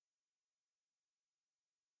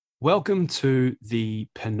Welcome to the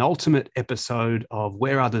penultimate episode of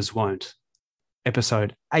Where Others Won't,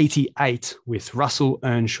 episode 88 with Russell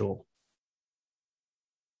Earnshaw.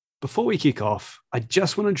 Before we kick off, I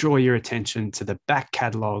just want to draw your attention to the back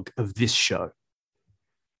catalogue of this show.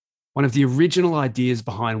 One of the original ideas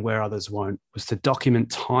behind Where Others Won't was to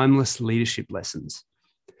document timeless leadership lessons.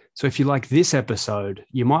 So if you like this episode,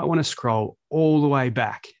 you might want to scroll all the way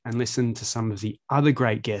back and listen to some of the other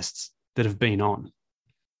great guests that have been on.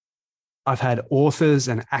 I've had authors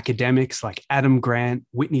and academics like Adam Grant,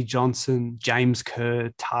 Whitney Johnson, James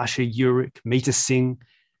Kerr, Tasha Eurich, Meeta Singh,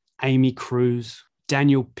 Amy Cruz,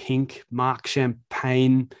 Daniel Pink, Mark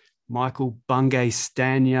Champagne, Michael Bungay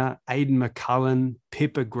Stania, Aidan McCullen,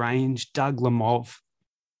 Pippa Grange, Doug Lemov.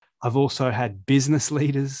 I've also had business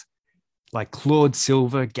leaders like Claude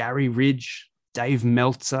Silver, Gary Ridge, Dave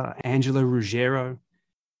Meltzer, Angela Ruggiero,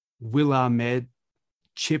 Will Ahmed,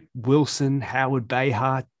 Chip Wilson, Howard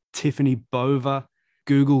Behar, Tiffany Bova,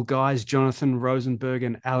 Google guys, Jonathan Rosenberg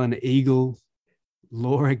and Alan Eagle,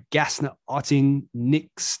 Laura Gassner-Otting, Nick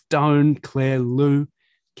Stone, Claire Liu,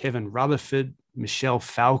 Kevin Rutherford, Michelle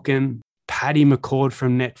Falcon, Patty McCord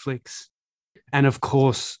from Netflix, and of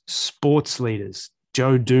course, sports leaders,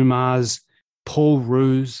 Joe Dumas, Paul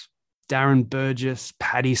Roos, Darren Burgess,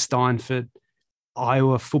 Patty Steinford,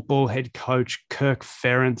 Iowa football head coach Kirk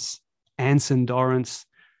Ferentz, Anson Dorrance,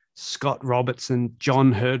 Scott Robertson,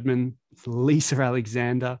 John Herdman, Lisa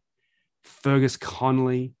Alexander, Fergus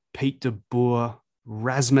Connolly, Pete DeBoer,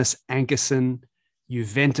 Rasmus Ankerson,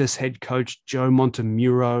 Juventus head coach Joe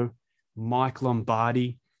Montemuro, Mike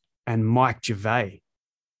Lombardi, and Mike Gervais.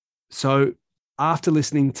 So after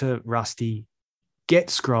listening to Rusty, get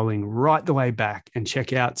scrolling right the way back and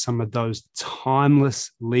check out some of those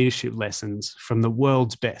timeless leadership lessons from the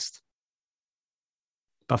world's best.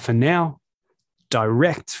 But for now,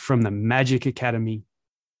 direct from the Magic Academy,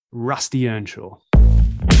 Rusty Earnshaw.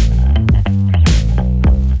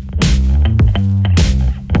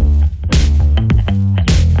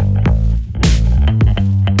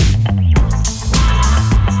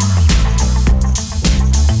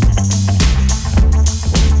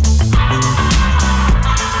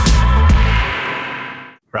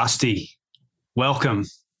 Rusty, welcome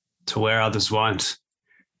to Where Others Won't.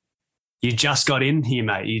 You just got in here,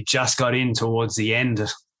 mate. You just got in towards the end.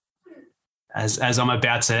 As I'm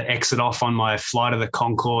about to exit off on my flight of the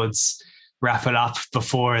Concords, wrap it up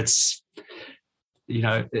before it's,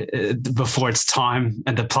 before it's time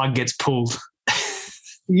and the plug gets pulled.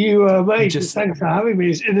 Mate, thanks for having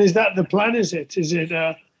me. And is that the plan, is it?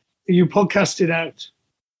 Are you podcasted out?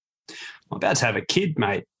 I'm about to have a kid,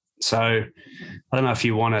 mate. So I don't know if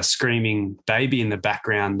you want a screaming baby in the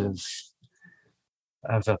background of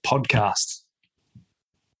a podcast.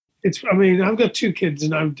 I've got two kids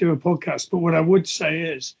and I do a podcast, but what I would say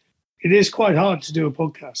is it is quite hard to do a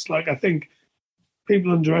podcast. Like, I think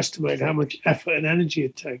people underestimate how much effort and energy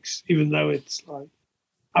it takes, even though it's like,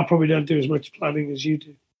 I probably don't do as much planning as you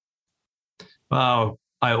do. Well,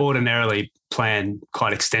 I ordinarily plan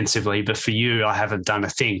quite extensively, but for you, I haven't done a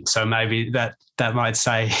thing. So maybe that might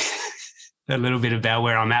say a little bit about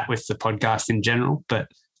where I'm at with the podcast in general, but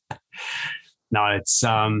no, it's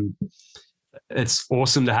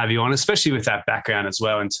awesome to have you on, especially with that background as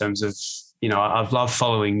well in terms of, I've loved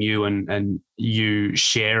following you and you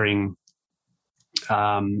sharing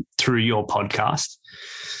through your podcast,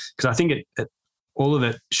 because I think all of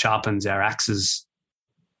it sharpens our axes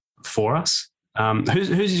for us.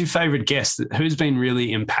 Who's your favorite guest? Who's been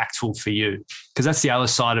really impactful for you? Because that's the other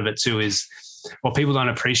side of it too, is what people don't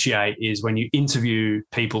appreciate is when you interview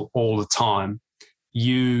people all the time,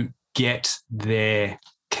 you get their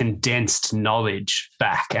condensed knowledge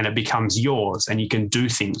back and it becomes yours and you can do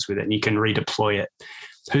things with it and you can redeploy it.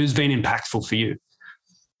 Who's been impactful for you?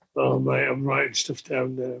 Oh, mate, I'm writing stuff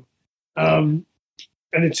down now. And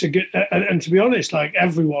it's a good, and to be honest, like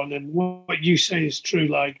everyone, and what you say is true,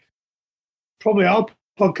 like probably our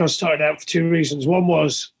podcast started out for two reasons. One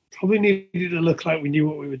was probably needed to look like we knew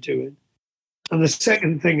what we were doing. And the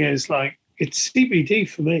second thing is like, it's CBD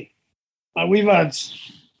for me. Like we've had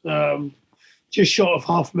just short of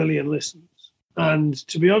 500,000 listens. And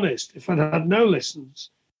to be honest, if I'd had no listens,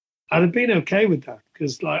 I'd have been okay with that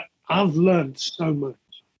because like I've learned so much.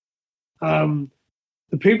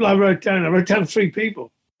 The people I wrote down three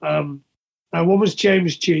people. One was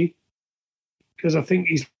James G, because I think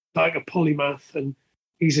he's like a polymath and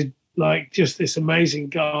he's just this amazing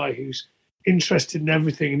guy who's interested in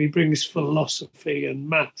everything and he brings philosophy and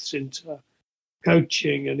maths into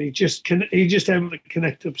coaching and he just able to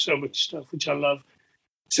connect up so much stuff, which I love.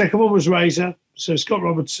 Second one was Razor, so Scott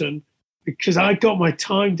Robertson, because I got my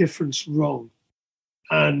time difference wrong.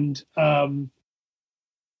 and I'd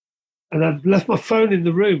left my phone in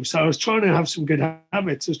the room. So I was trying to have some good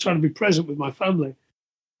habits. I was trying to be present with my family.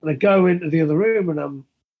 And I go into the other room and I'm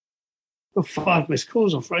got 5 missed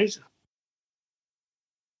calls off Fraser.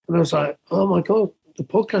 And I was like, oh my God, the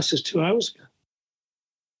podcast is 2 hours ago.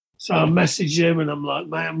 So I messaged him and I'm like,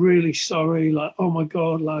 mate, I'm really sorry. Like, oh my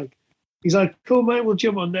God. Like, he's like, cool, mate, we'll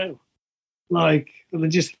jump on now. Like, and I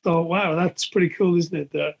just thought, wow, that's pretty cool, isn't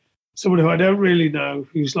it? That someone who I don't really know,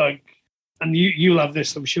 who's like, and you'll have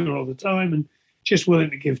this, I'm sure, all the time, and just willing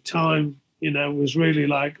to give time, was really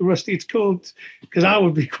like, Rusty, it's cool, because I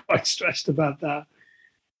would be quite stressed about that.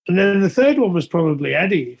 And then the third one was probably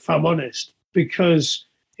Eddie, if I'm honest, because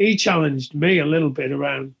he challenged me a little bit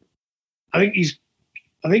around, I think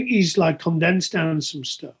he's like condensed down some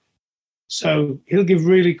stuff. So he'll give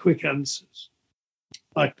really quick answers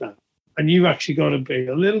like that. And you've actually got to be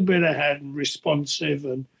a little bit ahead and responsive,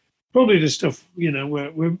 and probably the stuff,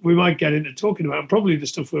 we might get into talking about, and probably the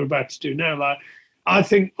stuff we're about to do now. Like, I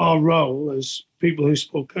think our role as people who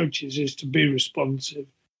support coaches is to be responsive,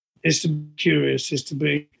 is to be curious, is to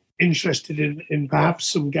be interested in perhaps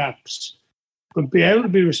some gaps, but be able to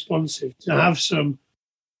be responsive, to have some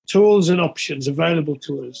tools and options available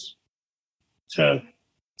to us to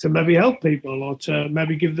maybe help people, or to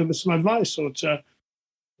maybe give them some advice, or to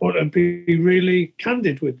be really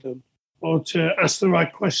candid with them, or to ask the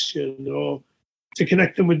right question, or to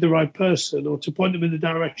connect them with the right person, or to point them in the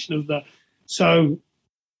direction of the. So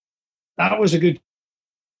that was a good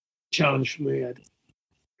challenge for me, Ed.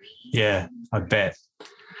 Yeah, I bet.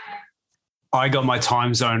 I got my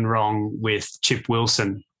time zone wrong with Chip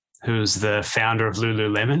Wilson, who's the founder of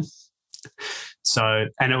Lululemon. So,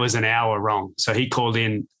 and it was an hour wrong. So he called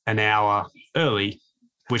in an hour early,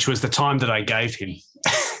 which was the time that I gave him.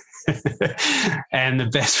 And the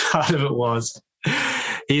best part of it was,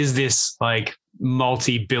 he's this like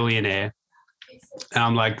multi-billionaire. And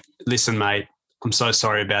I'm like, listen, mate, I'm so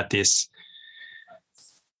sorry about this.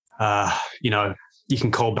 You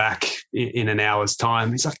can call back in an hour's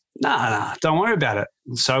time. He's like, nah, don't worry about it.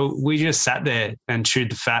 So we just sat there and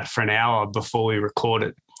chewed the fat for an hour before we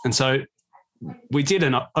recorded. And so we did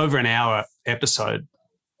over an hour episode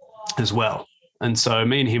as well. And so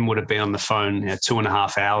me and him would have been on the phone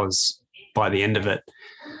 2.5 hours by the end of it.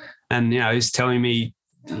 And, he's telling me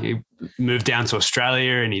he moved down to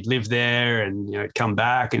Australia and he'd lived there and, come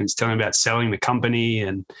back, and he's telling me about selling the company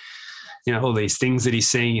and, all these things that he's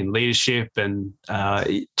seeing in leadership, and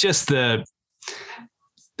just the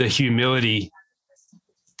humility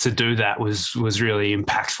to do that was really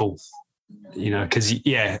impactful, because,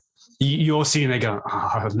 you're sitting there going,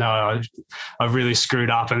 oh, no, I've really screwed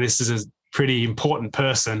up, and this is a pretty important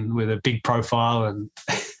person with a big profile. And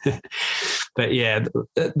but yeah,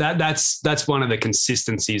 that's one of the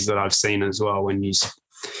consistencies that I've seen as well when you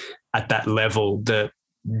at that level,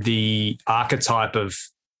 the archetype of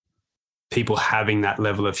people having that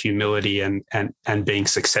level of humility and being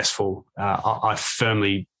successful. I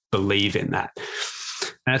firmly believe in that.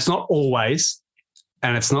 And it's not always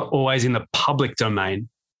in the public domain,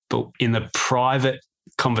 but in the private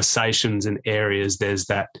conversations and areas, there's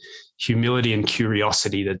that humility and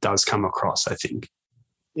curiosity that does come across, I think.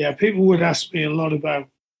 Yeah, people would ask me a lot about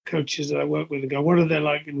coaches that I work with and go, what are they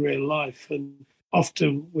like in real life? And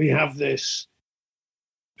often we have this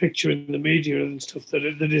picture in the media and stuff that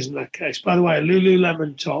isn't that case. By the way, a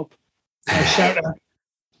Lululemon top.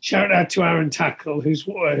 Shout out to Aaron Tackle, whose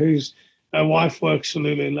wife works for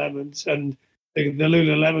Lululemon, and the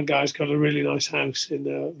Lululemon guy's got a really nice house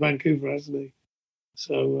in Vancouver, hasn't he?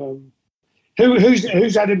 So,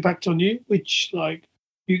 who's had impact on you? Which, like,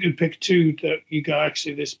 you could pick two that you go,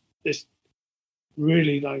 actually, this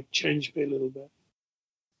really like changed me a little bit.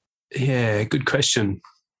 Yeah, good question.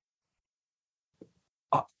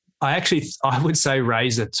 I would say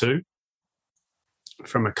Razor too,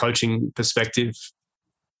 from a coaching perspective.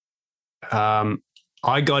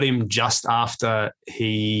 I got him just after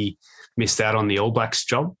he missed out on the All Blacks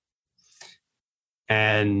job.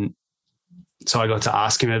 And so I got to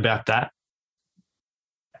ask him about that.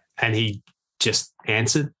 And he just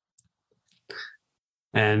answered.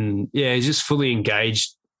 And yeah, he's just fully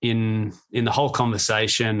engaged in the whole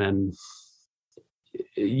conversation. And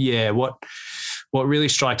yeah, what really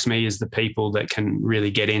strikes me is the people that can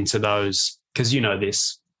really get into those, because you know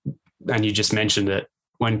this, and you just mentioned it,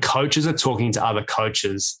 when coaches are talking to other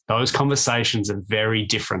coaches, those conversations are very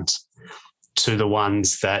different to the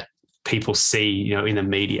ones that people see, in the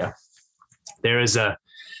media. There is a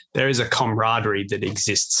camaraderie that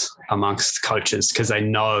exists amongst coaches because they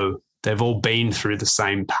know they've all been through the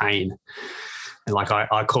same pain. And like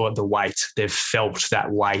I call it the weight. They've felt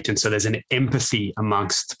that weight. And so there's an empathy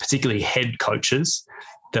amongst particularly head coaches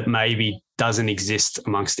that maybe doesn't exist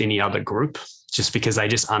amongst any other group, just because they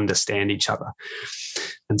just understand each other.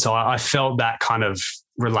 And so I felt that kind of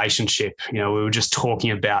relationship. We were just talking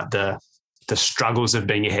about the struggles of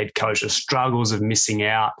being a head coach, the struggles of missing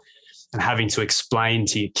out and having to explain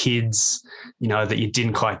to your kids, that you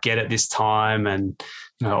didn't quite get it this time, and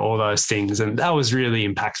all those things. And that was really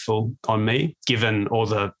impactful on me, given all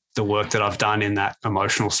the work that I've done in that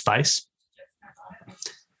emotional space.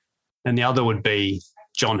 And the other would be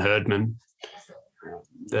John Herdman,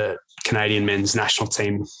 the Canadian men's national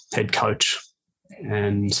team head coach.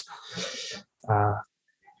 And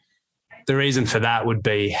the reason for that would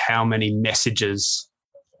be how many messages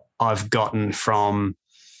I've gotten from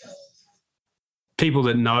people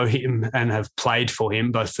that know him and have played for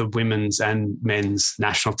him, both the women's and men's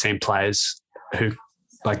national team players, who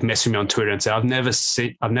like message me on Twitter and say,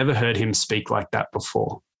 I've never heard him speak like that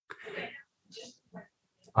before.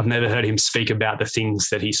 I've never heard him speak about the things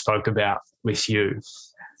that he spoke about with you.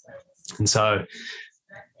 And so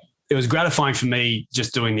it was gratifying for me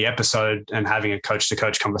just doing the episode and having a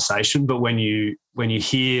coach-to-coach conversation. But when you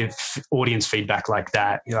hear audience feedback like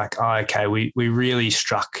that, you're like, oh, okay, we really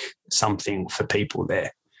struck something for people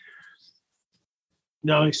there.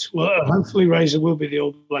 Nice. Well, hopefully Razor will be the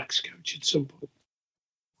All Blacks coach at some point.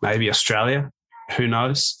 Maybe Australia. Who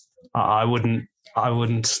knows? I wouldn't. I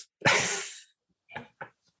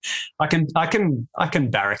can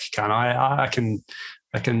barrack, can't I? I can.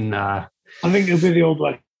 I think he'll be the All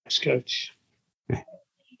Blacks coach.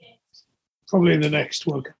 Probably in the next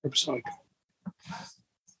World Cup cycle.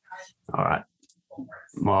 All right.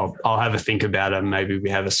 Well, I'll have a think about it, and maybe we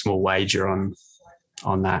have a small wager on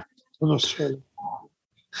that. On Australia.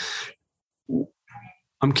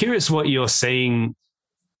 I'm curious what you're seeing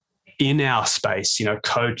in our space,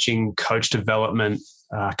 coaching, coach development,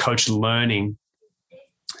 coach learning,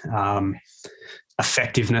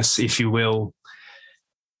 effectiveness, if you will,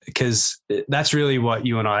 because that's really what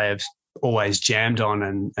you and I have always jammed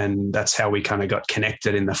on, and that's how we kind of got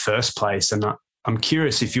connected in the first place. And I'm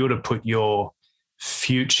curious, if you were to put your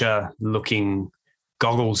future-looking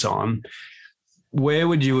goggles on, where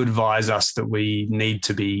would you advise us that we need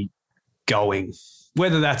to be going?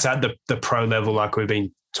 Whether that's at the pro level, like we've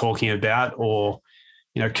been talking about, or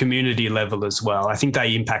community level as well. I think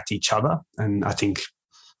they impact each other, and I think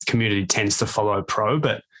community tends to follow pro.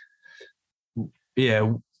 But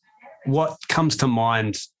yeah, what comes to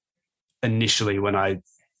mind initially when I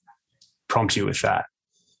prompt you with that?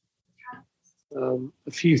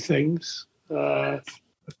 A few things.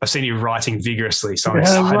 I've seen you writing vigorously, so I'm I'm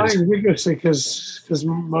excited. writing vigorously because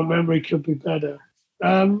my memory could be better.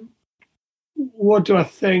 What do I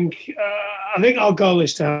think? I think our goal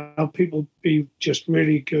is to help people be just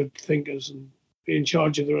really good thinkers and be in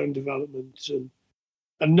charge of their own development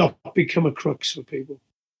and not become a crux for people.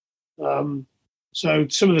 So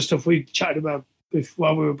some of the stuff we chatted about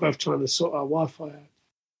while we were both trying to sort our Wi-Fi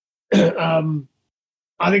out,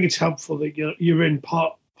 I think it's helpful that you're in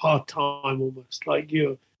part-time almost, like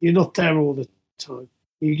you're not there all the time.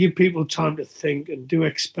 You give people time to think and do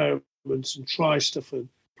experiments and try stuff and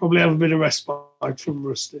probably have a bit of respite from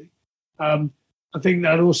Rusty. I think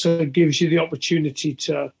that also gives you the opportunity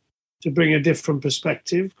to bring a different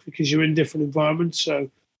perspective because you're in different environments.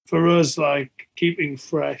 So for us, like keeping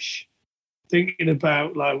fresh, thinking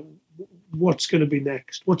about like what's going to be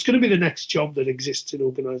next, what's going to be the next job that exists in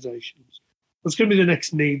organizations, what's going to be the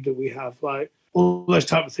next need that we have, like all those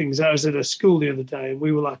type of things. I was at a school the other day and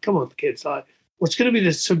we were like, come on, kids, like what's going to be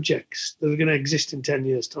the subjects that are going to exist in 10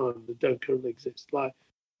 years' time that don't currently exist? Like,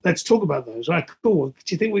 let's talk about those. Right, cool. Do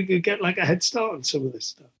you think we could get like a head start on some of this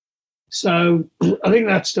stuff? So I think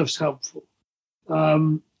that stuff's helpful.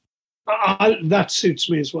 That suits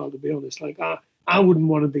me as well, to be honest. Like I wouldn't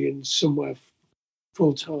want to be in somewhere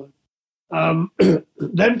full time.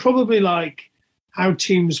 Then probably like how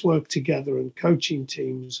teams work together and coaching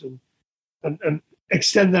teams and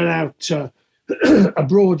extend that out to a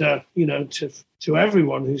broader, to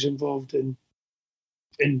everyone who's involved in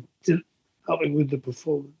helping with the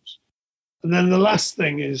performance. And then the last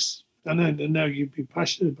thing is, I know you'd be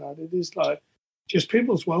passionate about it, is like just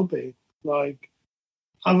people's well-being. Like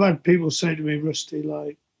I've had people say to me, Rusty,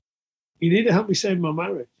 like, you need to help me save my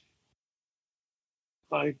marriage.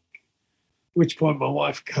 Like, which point my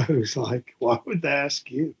wife goes, like, why would they ask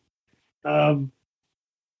you? And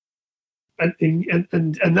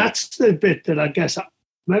that's the bit that I guess I'm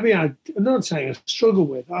not saying I struggle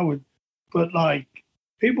with, but like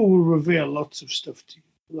people will reveal lots of stuff to you.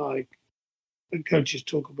 Like the coaches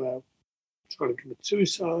talk about trying to commit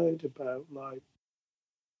suicide, about like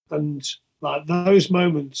And like those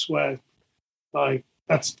moments where like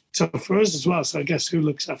that's tough for us as well. So I guess who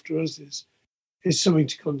looks after us is something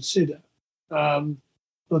to consider.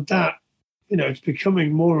 But that, it's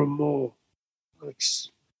becoming more and more like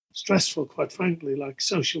stressful, quite frankly, like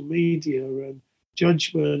social media and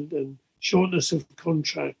judgment and shortness of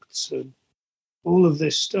contracts and all of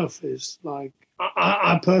this stuff is like,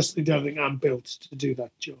 I personally don't think I'm built to do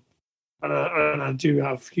that job. And I do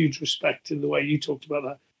have huge respect in the way you talked about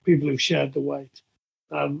that, people who've shared the weight.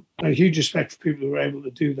 A huge respect for people who are able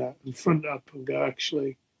to do that and front up and go,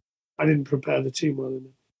 actually, I didn't prepare the team well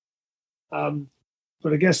enough.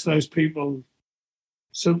 But I guess those people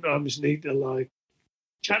sometimes need to like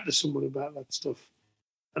chat to someone about that stuff.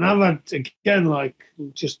 And I've had, again, like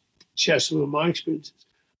just share some of my experiences.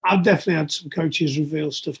 I've definitely had some coaches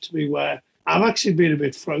reveal stuff to me where I've actually been a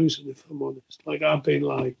bit frozen, if I'm honest. Like I've been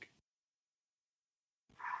like,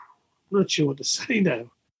 I'm not sure what to say now.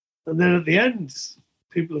 And then at the end,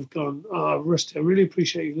 people have gone, oh, Rusty, I really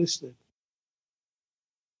appreciate you listening.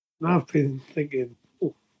 And I've been thinking,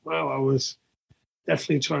 oh, wow, I was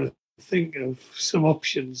definitely trying to think of some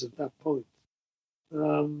options at that point.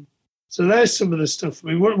 So there's some of the stuff. I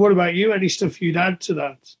mean, what about you? Any stuff you'd add to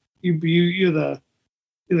that? You're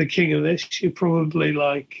the king of this. You're probably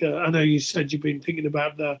like, I know you said you've been thinking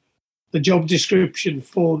about the job description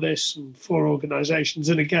for this and for organisations.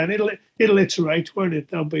 And again, it'll iterate, won't it?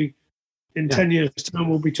 There'll be in 10 years' time,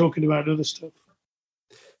 we'll be talking about other stuff.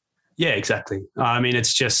 Yeah, exactly. I mean,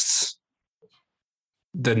 it's just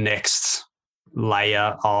the next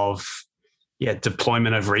layer of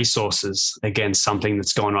deployment of resources against something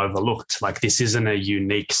that's gone overlooked. Like this isn't a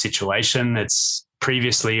unique situation.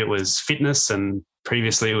 Previously it was fitness and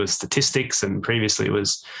previously it was statistics and previously it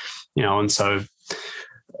was, and so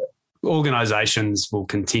organizations will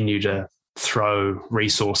continue to throw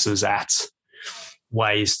resources at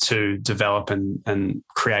ways to develop and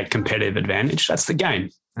create competitive advantage. That's the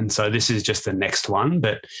game. And so this is just the next one.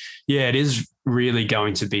 But yeah, it is really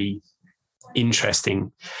going to be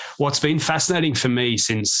interesting. What's been fascinating for me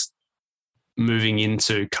since moving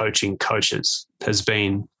into coaching coaches has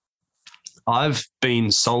been I've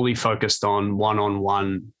been solely focused on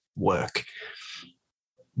one-on-one work,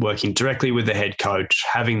 working directly with the head coach,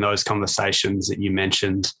 having those conversations that you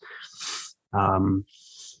mentioned,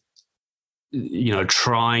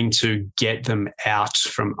 trying to get them out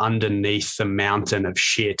from underneath the mountain of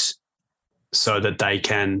shit so that they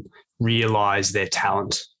can realize their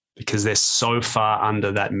talent, because they're so far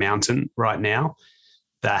under that mountain right now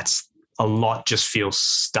that a lot just feels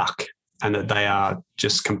stuck and that they are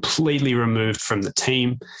just completely removed from the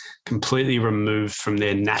team, completely removed from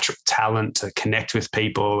their natural talent to connect with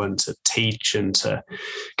people and to teach and to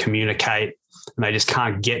communicate. And they just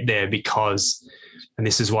can't get there because, and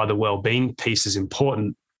this is why the well-being piece is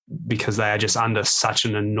important, because they are just under such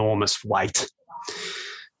an enormous weight.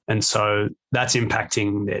 And so that's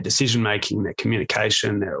impacting their decision-making, their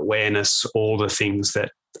communication, their awareness, all the things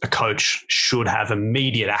that a coach should have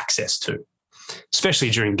immediate access to, especially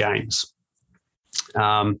during games.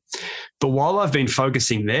 But while I've been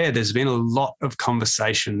focusing there's been a lot of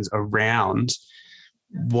conversations around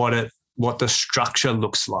what the structure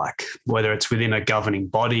looks like, whether it's within a governing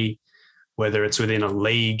body, whether it's within a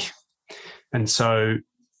league. And so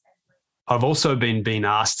I've also been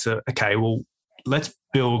asked to, okay, well, let's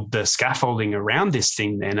build the scaffolding around this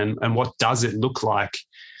thing then. And what does it look like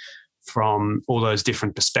from all those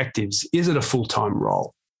different perspectives? Is it a full-time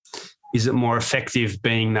role? Is it more effective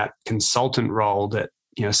being that consultant role that,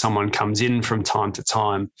 someone comes in from time to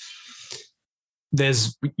time?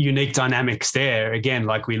 There's unique dynamics there. Again,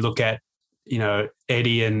 like we look at,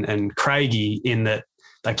 Eddie and Craigie in that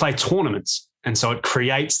they play tournaments. And so it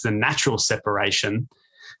creates the natural separation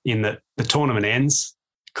in that the tournament ends,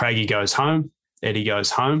 Craigie goes home, Eddie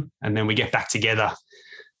goes home, and then we get back together,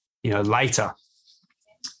 later,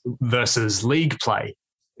 versus league play,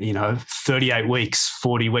 38 weeks,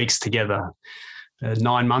 40 weeks together,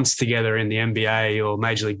 9 months together in the NBA or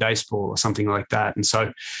Major League Baseball or something like that. And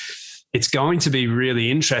so it's going to be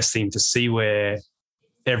really interesting to see where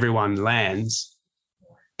everyone lands.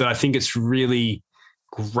 But I think it's really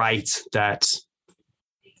great that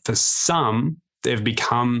for some, they've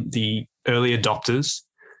become the early adopters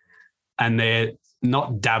and they're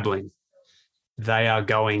not dabbling. They are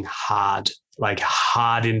going hard, like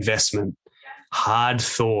hard investment, hard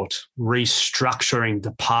thought, restructuring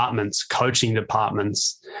departments, coaching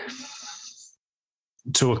departments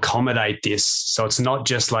to accommodate this. So it's not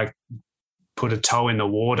just like put a toe in the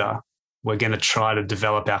water. We're going to try to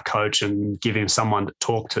develop our coach and give him someone to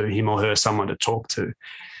talk to, him or her someone to talk to.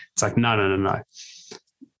 It's like, no.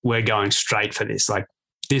 We're going straight for this. Like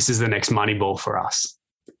this is the next money ball for us.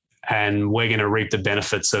 And we're going to reap the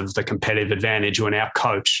benefits of the competitive advantage when our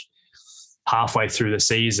coach halfway through the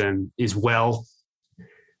season is well,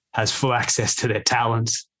 has full access to their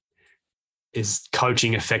talents, is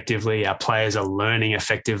coaching effectively, our players are learning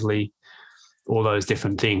effectively, all those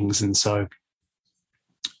different things. And so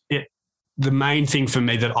the main thing for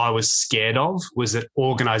me that I was scared of was that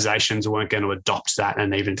organizations weren't going to adopt that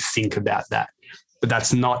and even think about that. But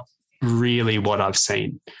that's not really what I've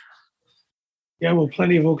seen. Yeah, well,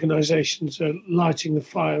 plenty of organizations are lighting the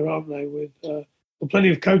fire, aren't they? Plenty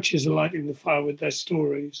of coaches are lighting the fire with their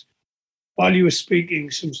stories. While you were speaking,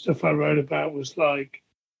 some stuff I wrote about was like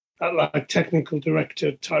technical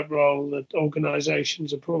director type role that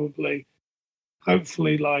organizations are probably,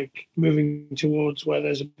 hopefully, like moving towards where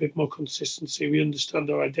there's a bit more consistency. We understand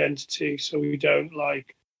our identity, so we don't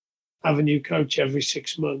like have a new coach every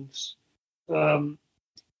 6 months. I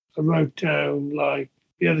wrote down like,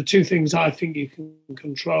 the two things I think you can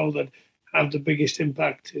control that have the biggest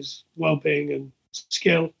impact is well-being and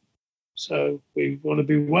skill. So we want to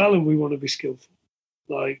be well and we want to be skillful.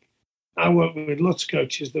 Like, I work with lots of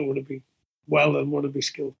coaches that want to be well and want to be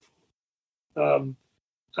skillful.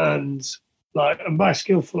 And by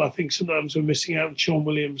skillful, I think sometimes we're missing out. Sean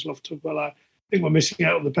Williams loved to talk about that. I think we're missing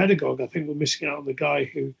out on the pedagogue. I think we're missing out on the guy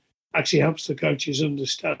who actually helps the coaches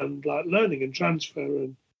understand like learning and transfer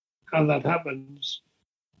and how that happens.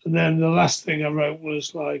 And then the last thing I wrote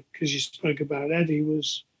was like, because you spoke about Eddie,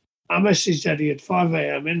 was I messaged Eddie at 5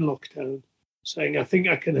 a.m. in lockdown saying, I think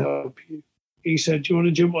I can help you. He said, do you want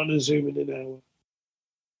to jump on a Zoom in an hour?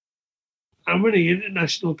 How many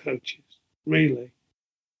international coaches really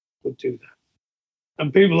would do that?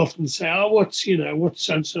 And people often say, oh, what's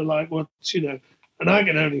so-and-so like, and I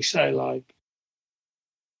can only say like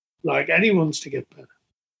Eddie wants to get better.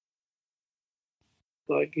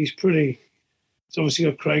 Like he's obviously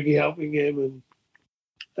got Craigie helping him and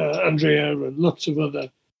Andrea and lots of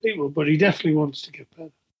other people, but he definitely wants to get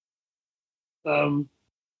better.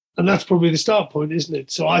 And that's probably the start point, isn't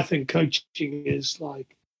it? So I think coaching is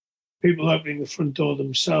like people opening the front door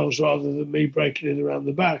themselves rather than me breaking in around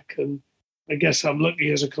the back. And I guess I'm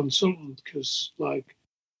lucky as a consultant because like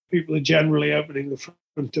people are generally opening the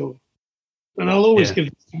front door. And I'll always give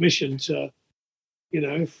permission to,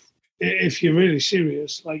 if you're really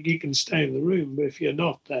serious, like you can stay in the room. But if you're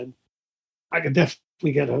not, then I could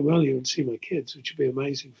definitely get home earlier and see my kids, which would be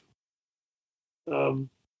amazing.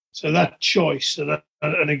 So that choice,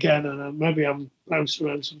 and again, maybe I'm bouncing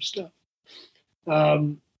around some stuff.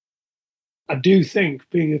 I do think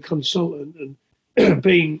being a consultant and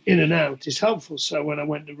being in and out is helpful. So when I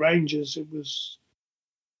went to Rangers, it was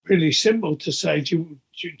really simple to say, do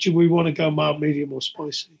we want to go mild, medium, or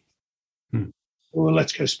spicy? Well,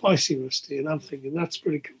 let's go spicy, Rusty. And I'm thinking that's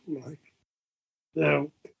pretty cool. Like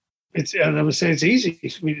now, and I'm gonna say it's easy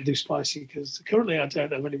for me to do spicy because currently I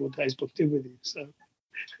don't have any more days booked in with you. So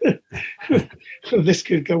this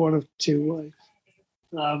could go one of two ways.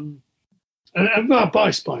 And I'm not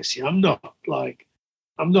by spicy. I'm not like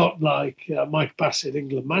Mike Bassett,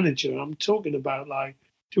 England manager. I'm talking about like,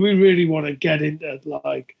 do we really want to get into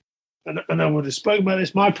like, and I would have spoken about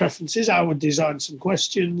this. My preference is I would design some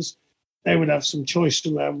questions. They would have some choice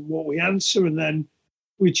around what we answer, and then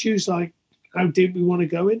we choose like how deep we want to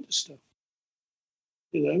go into stuff.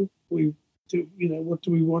 We do. What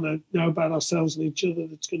do we want to know about ourselves and each other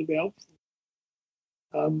that's going to be helpful?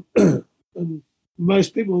 And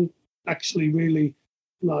most people actually really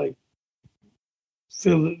like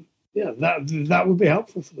feel that that would be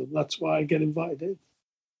helpful for them. That's why I get invited in.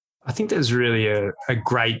 I think there's really a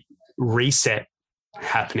great reset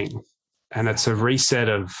happening, and it's a reset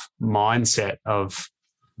of mindset of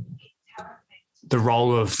the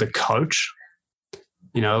role of the coach.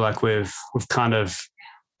 Like we've kind of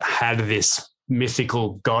had this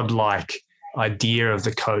mythical godlike idea of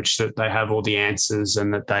the coach that they have all the answers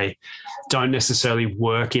and that they don't necessarily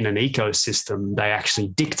work in an ecosystem. They actually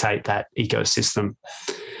dictate that ecosystem.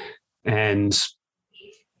 And,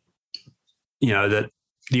 that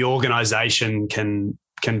the organization can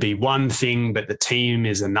be one thing, but the team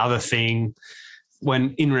is another thing,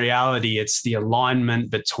 when in reality it's the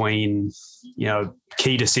alignment between,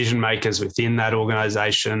 key decision makers within that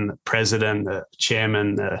organization, the president, the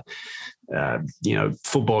chairman, the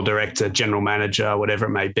football director, general manager, whatever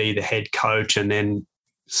it may be, the head coach, and then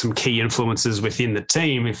some key influences within the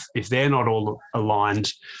team. If they're not all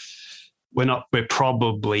aligned, we're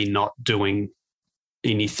probably not doing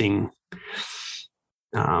anything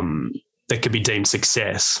that could be deemed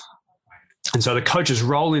success. And so the coach's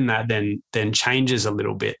role in that then changes a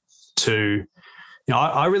little bit to,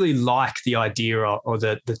 I really like the idea or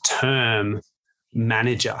the term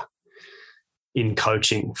manager in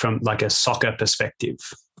coaching from like a soccer perspective.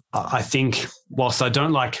 I think whilst I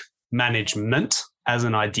don't like management as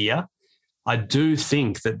an idea, I do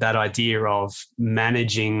think that idea of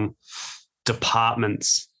managing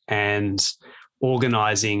departments and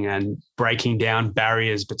organizing and breaking down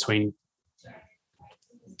barriers between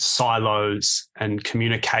silos and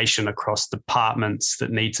communication across departments that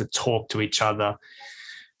need to talk to each other,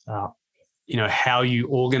 how you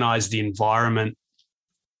organize the environment,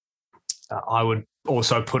 I would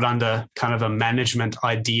also put under kind of a management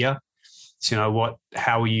idea. So,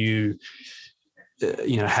 how are you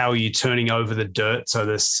turning over the dirt so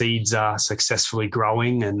the seeds are successfully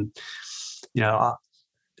growing? And,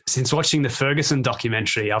 since watching the Ferguson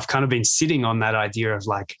documentary, I've kind of been sitting on that idea of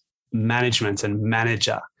like management and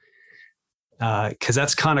manager, because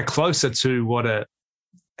that's kind of closer to what a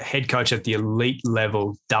head coach at the elite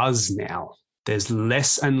level does now. There's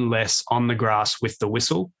less and less on the grass with the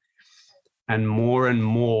whistle, and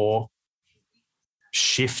more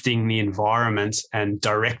shifting the environment and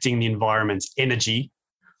directing the environment's energy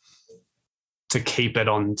to keep it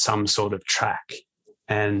on some sort of track.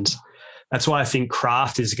 And that's why I think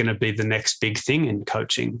craft is going to be the next big thing in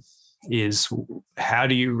coaching, is how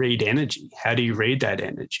do you read energy? How do you read that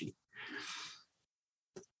energy?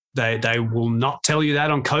 They will not tell you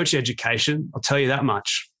that on coach education. I'll tell you that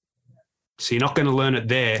much. So you're not going to learn it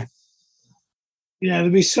there. Yeah,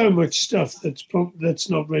 there'll be so much stuff that's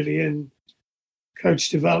not really in coach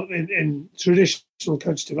development, in traditional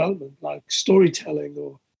coach development, like storytelling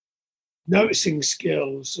or noticing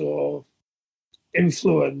skills or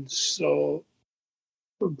influence,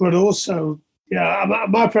 but also,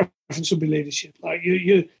 my preference would be leadership. Like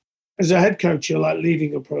you as a head coach, you're like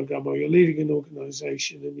leading a program or you're leading an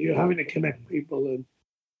organization, and you're having to connect people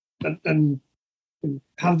and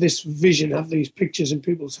have this vision, have these pictures in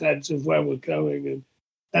people's heads of where we're going, and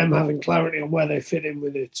them having clarity on where they fit in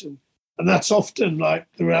with it. And that's often like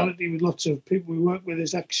the reality with lots of people we work with,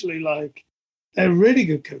 is actually like they're really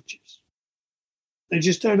good coaches. They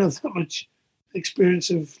just don't have that much experience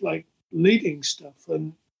of like leading stuff.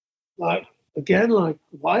 And like, again, like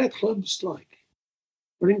why are clubs like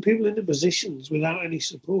putting people into positions without any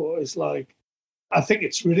support is like, I think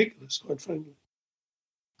it's ridiculous, quite frankly.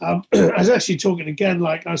 I was actually talking again,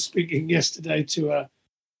 like I was speaking yesterday to a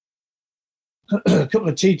couple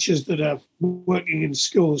of teachers that are working in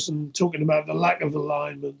schools and talking about the lack of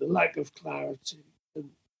alignment, the lack of clarity.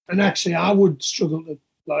 And actually I would struggle to,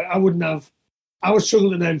 like, I would struggle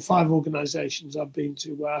to name 5 organizations I've been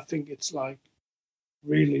to where I think it's like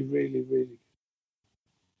really, really, really.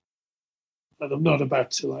 And I'm not about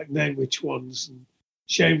to like name which ones and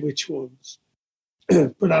shame which ones,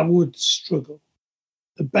 but I would struggle.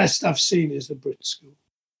 The best I've seen is the Brit School.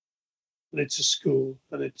 And it's a school,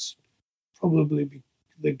 and it's probably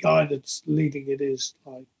the guy that's leading it is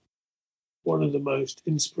like one of the most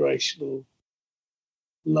inspirational,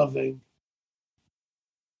 loving.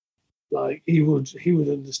 Like he would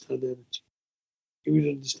understand energy. He would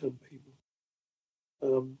understand people.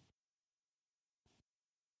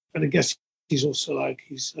 And I guess he's also like,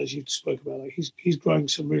 as you spoke about, like he's growing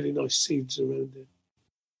some really nice seeds around it.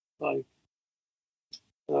 Like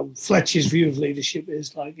Fletcher's view of leadership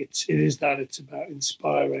is like it's about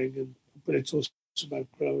inspiring, but it's also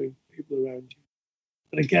about growing people around you.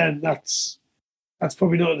 And again, that's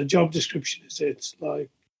probably not in the job description, is it? It's like,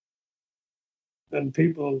 and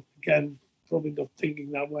people again probably not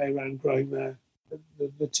thinking that way around growing the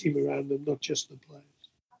team around them, not just the players.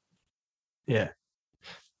 Yeah.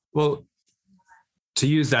 Well, to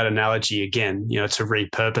use that analogy again, to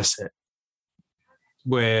repurpose it,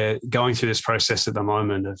 we're going through this process at the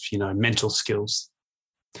moment of, mental skills.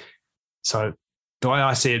 So the way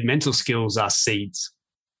I see it, mental skills are seeds.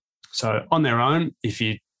 So on their own, if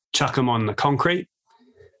you chuck them on the concrete,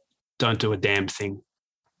 don't do a damn thing.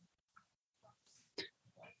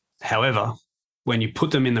 However, when you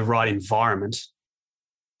put them in the right environment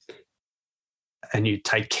and you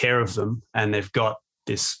take care of them, and they've got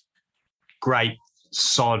this great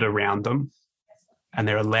sod around them, and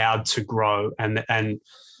they're allowed to grow, and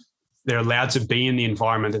they're allowed to be in the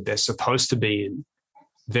environment that they're supposed to be in,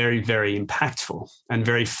 very, very impactful and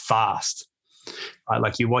very fast.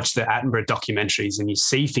 Like you watch the Attenborough documentaries and you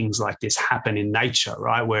see things like this happen in nature,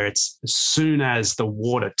 right? Where it's as soon as the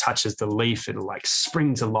water touches the leaf, it'll like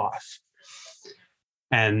spring to life.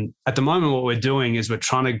 And at the moment, what we're doing is we're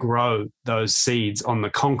trying to grow those seeds on the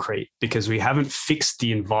concrete because we haven't fixed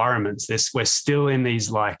the environments. We're still in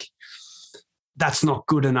these like, that's not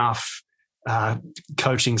good enough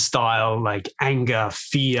coaching style, like anger,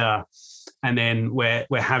 fear, And then we're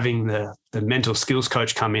having the mental skills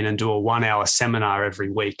coach come in and do a 1 hour seminar every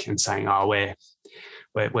week and saying, oh,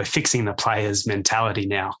 we're fixing the players' mentality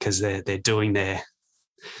now because they're doing their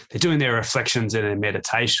reflections and their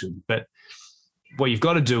meditation. But what you've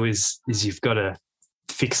got to do is you've got to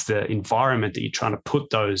fix the environment that you're trying to put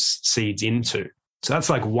those seeds into. So that's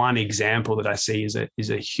like one example that I see is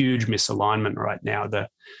a huge misalignment right now.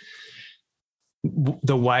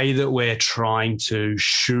 The way that we're trying to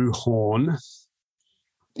shoehorn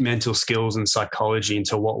mental skills and psychology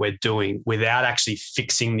into what we're doing without actually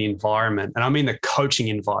fixing the environment. And I mean the coaching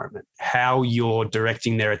environment, how you're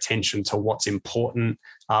directing their attention to what's important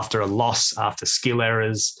after a loss, after skill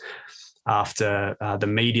errors, after the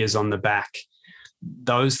media's on the back.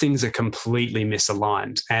 Those things are completely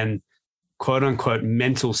misaligned. And quote unquote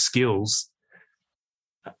mental skills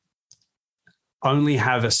only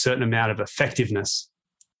have a certain amount of effectiveness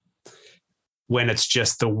when it's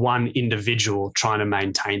just the one individual trying to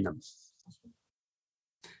maintain them.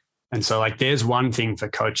 And so like there's one thing for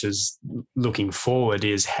coaches looking forward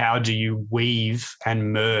is how do you weave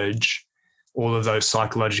and merge all of those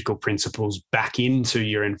psychological principles back into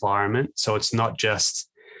your environment so it's not just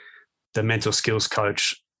the mental skills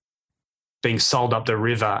coach being sold up the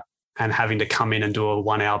river and having to come in and do a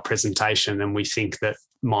 1 hour presentation and we think that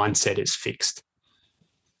mindset is fixed.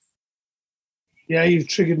 Yeah, you've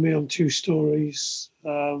triggered me on two stories.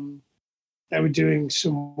 They were doing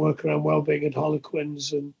some work around wellbeing at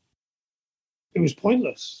Harlequins and it was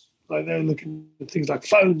pointless. Like they were looking at things like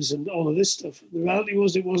phones and all of this stuff. The reality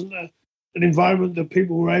was it wasn't an environment that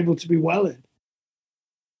people were able to be well in.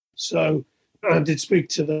 So I did speak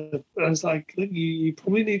to I was like, look, you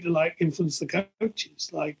probably need to like influence the coaches.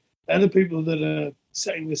 Like they're the people that are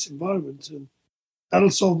setting this environment and that'll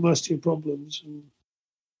solve most of your problems. And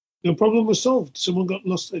your problem was solved. Someone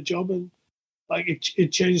lost their job and like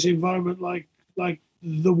it changed the environment like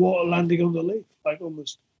the water landing on the leaf, like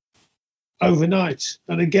almost overnight.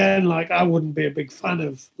 And again, like I wouldn't be a big fan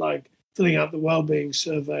of like filling out the well-being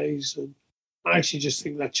surveys. And I actually just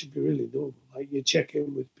think that should be really normal. Like you check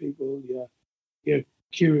in with people, you're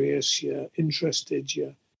curious, you're interested,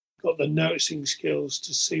 you've got the noticing skills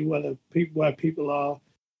to see where people are.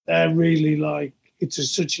 They're really like,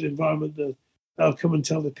 it's such an environment that they'll come and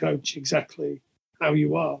tell the coach exactly how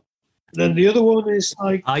you are. And then the other one is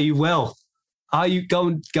like, are you well? Are you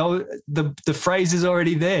go? The phrase is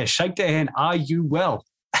already there. Shake their hand. Are you well?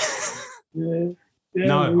 yeah,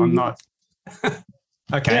 no, I'm not.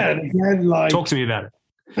 Okay. Yeah, and again, like, talk to me about it.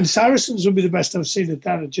 And Saracens would be the best I've seen at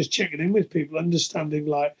that, at just checking in with people, understanding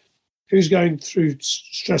like who's going through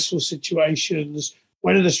stressful situations,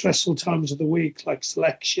 when are the stressful times of the week, like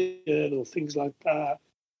selection or things like that.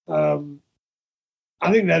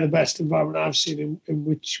 I think they're the best environment I've seen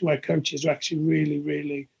where coaches are actually really,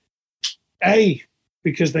 really,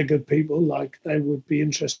 because they're good people, like they would be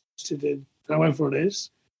interested in how everyone is,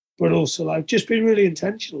 but also like just being really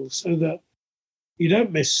intentional so that you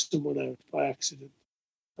don't miss someone out by accident.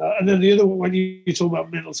 And then the other one, when you talk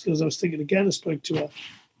about mental skills, I was thinking again, I spoke to a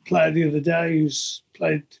player the other day who's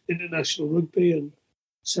played international rugby and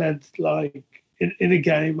said, like, in a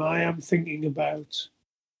game, I am thinking about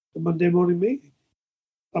the Monday morning meeting.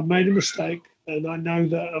 I've made a mistake and I know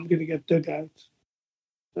that I'm going to get dug out.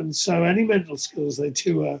 And so any mental skills they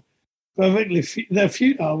do are perfectly, they're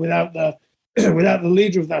futile without the without the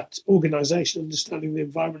leader of that organisation understanding the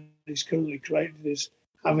environment he's currently created is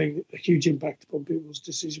having a huge impact upon people's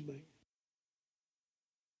decision making.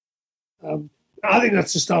 I think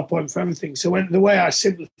that's the start point for everything. So the way I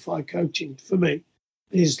simplify coaching for me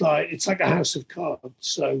is like it's like a house of cards.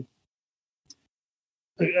 So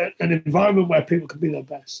an environment where people can be their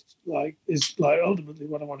best, like is like ultimately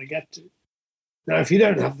what I want to get to. Now, if you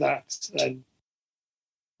don't have that, then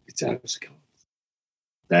it's a house of cards.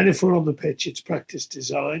 Then if we're on the pitch, it's practice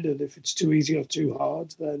design, and if it's too easy or too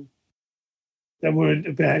hard, then we're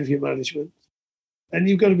into behaviour management. And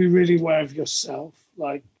you've got to be really aware of yourself.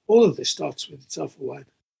 Like all of this starts with self-awareness.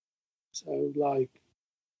 So like,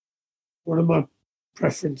 what are my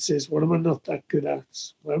preferences? What am I not that good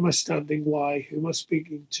at? Where am I standing? Why? Who am I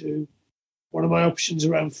speaking to? What are my options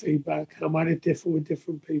around feedback? How might it differ with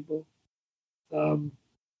different people?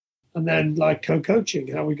 And then like co-coaching,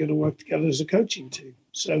 how are we going to work together as a coaching team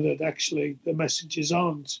so that actually the messages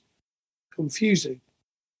aren't confusing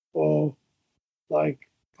or like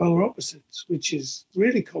polar opposites, which is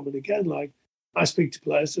really common. Again, like I speak to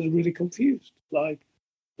players that are really confused. Like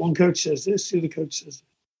one coach says this, the other coach says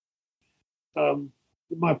that.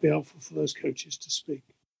 It might be helpful for those coaches to speak.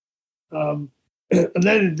 And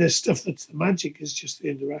then there's stuff that's the magic is just the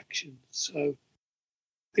interaction. So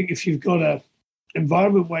I think if you've got a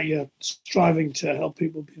environment where you're striving to help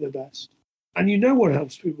people be their best. And you know what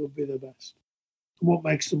helps people be their best, and what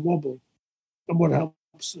makes them wobble, and what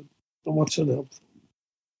helps them, and what's unhelpful.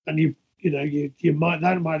 And you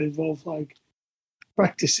might involve like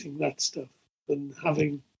practicing that stuff and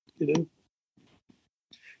having,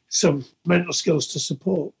 some mental skills to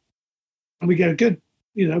support. And we get a good,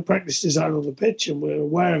 practice design on the pitch, and we're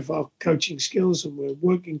aware of our coaching skills, and we're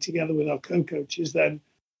working together with our co-coaches, then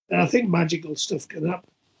I think magical stuff can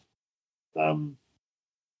happen.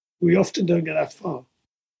 We often don't get that far.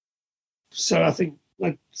 So I think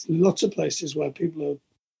like lots of places where people are,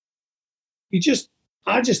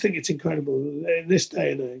 I just think it's incredible in this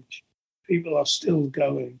day and age, people are still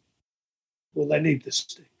going, well, they need the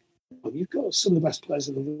stick. You've got some of the best players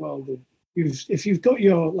in the world, and if you've got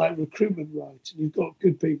your like recruitment right and you've got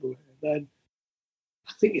good people here, then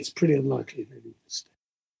I think it's pretty unlikely they need the stick.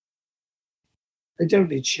 They don't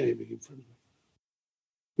need shaming in front of them.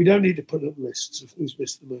 We don't need to put up lists of who's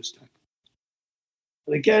missed the most tackles.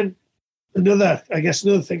 And again, another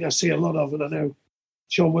thing I see a lot of, and I know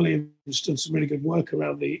Sean Williams done some really good work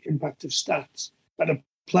around the impact of stats. I had a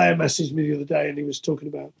player messaged me the other day, and he was talking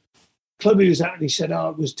about club he was at, and he said,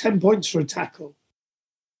 it was 10 points for a tackle,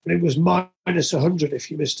 and it was minus 100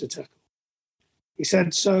 if you missed a tackle. He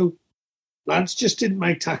said, so lads just didn't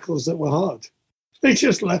make tackles that were hard. They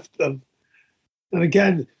just left them. And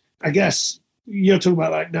again, I guess you're talking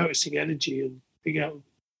about like noticing energy and being out.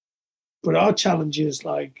 But our challenge is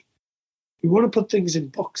like, we want to put things in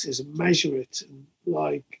boxes and measure it and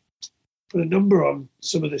like put a number on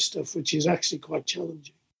some of this stuff, which is actually quite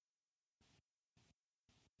challenging.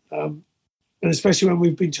 And especially when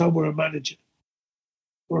we've been told we're a manager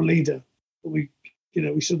or a leader, and we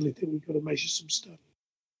suddenly think we've got to measure some stuff.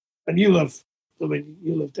 And you'll have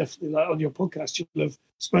definitely, like on your podcast, you'll have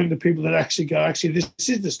spoken to people that actually go, this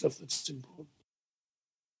is the stuff that's important.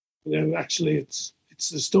 Actually it's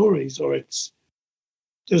the stories, or it's,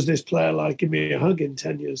 does this player like give me a hug in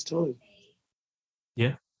 10 years' time?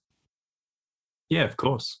 Yeah. Yeah, of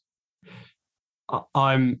course.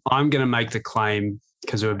 I'm going to make the claim,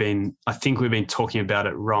 because I think we've been talking about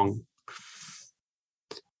it wrong.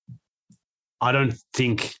 I don't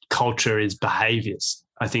think culture is behaviors.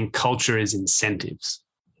 I think culture is incentives.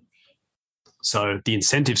 So the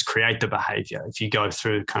incentives create the behavior. If you go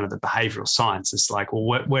through kind of the behavioral science, it's like,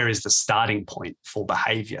 well, where is the starting point for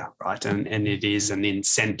behavior, right? And it is an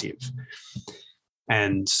incentive.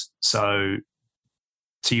 And so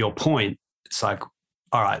to your point, it's like,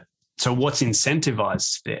 all right, so what's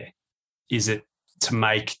incentivized there? Is it to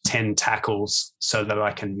make 10 tackles so that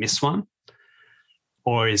I can miss one?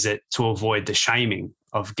 Or is it to avoid the shaming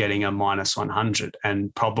of getting a minus 100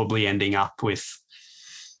 and probably ending up with,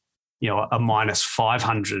 a minus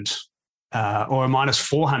 500 or a minus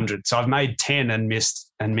 400? So I've made 10 and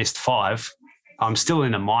missed 5. I'm still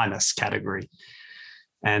in a minus category.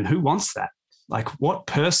 And who wants that? Like, what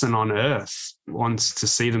person on earth wants to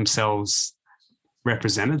see themselves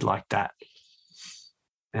represented like that?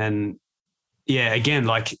 And yeah, again,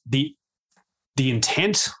 like the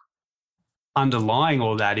intent underlying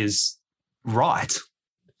all that is right,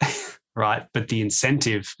 right? But the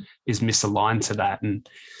incentive is misaligned to that. And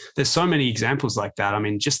there's so many examples like that. I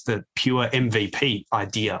mean, just the pure MVP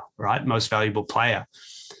idea, right? Most valuable player.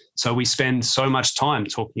 So we spend so much time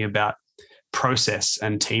talking about process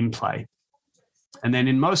and team play. And then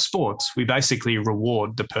in most sports, we basically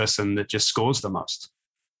reward the person that just scores the most,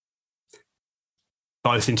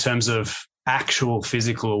 both in terms of actual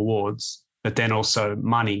physical awards, but then also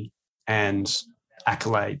money and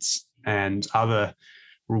accolades and other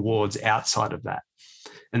rewards outside of that.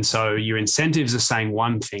 And so your incentives are saying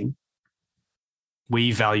one thing,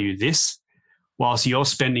 we value this, whilst you're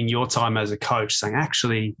spending your time as a coach saying,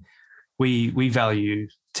 actually, we value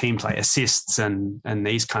team play, assists and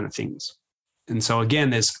these kind of things. And so again,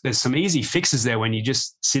 there's some easy fixes there when you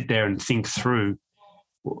just sit there and think through,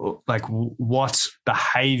 like, what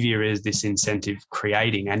behavior is this incentive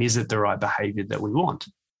creating, and is it the right behavior that we want?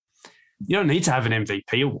 You don't need to have an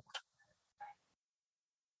MVP award.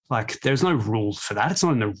 Like, there's no rule for that. It's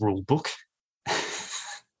not in the rule book.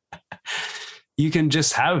 You can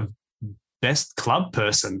just have best club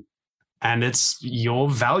person, and it's your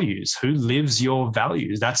values. Who lives your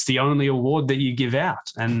values? That's the only award that you give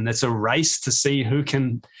out. And it's a race to see who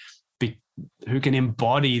can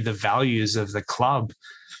embody the values of the club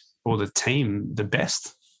or the team the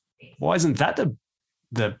best. Why isn't that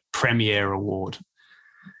the premier award?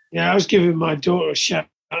 Yeah, I was giving my daughter a shout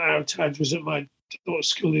out. I was at my daughter's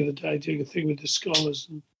school the other day doing a thing with the scholars.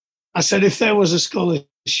 And I said, if there was a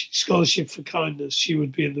scholarship for kindness, she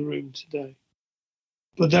would be in the room today.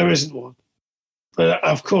 But there isn't one. But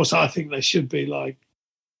of course, I think they should be like,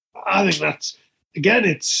 I think that's, again,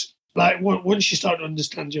 it's like once you start to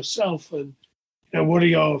understand yourself and, what are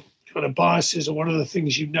your kind of biases, or what are the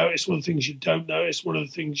things you notice, what are the things you don't notice, what are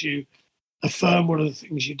the things you affirm, what are the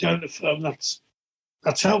things you don't affirm, that's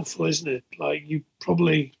helpful, isn't it? Like you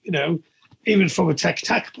probably, even from a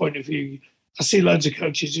tech point of view, I see loads of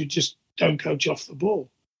coaches who just don't coach off the ball,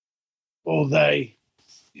 or they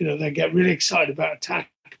get really excited about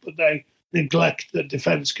attack, but they neglect the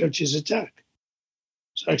defense coach's attack.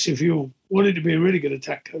 So actually, if you wanted to be a really good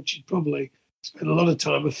attack coach, you'd probably spend a lot of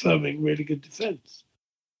time affirming really good defense.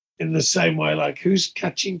 In the same way, like who's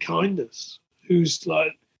catching kindness, who's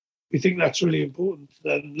like, we think that's really important,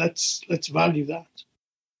 then let's value that.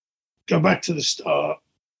 Go back to the start.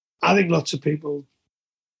 I think lots of people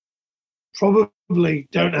probably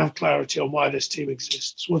don't have clarity on why this team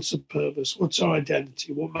exists. What's the purpose? What's our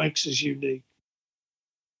identity? What makes us unique?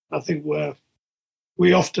 I think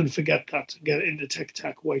we often forget that and get into tech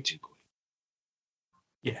attack way too quick.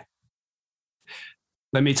 Yeah.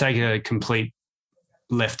 Let me take a complete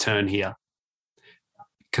left turn here,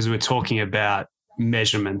 because we're talking about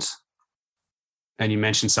measurement, and you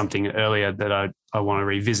mentioned something earlier that I want to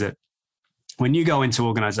revisit. When you go into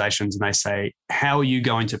organizations and they say, how are you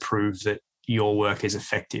going to prove that your work is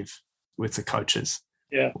effective with the coaches?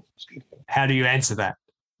 Yeah, that's good. How do you answer that?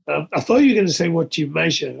 I thought you were going to say what do you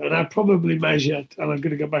measure, and I probably measure, and I'm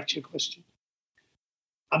going to go back to your question.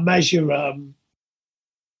 I measure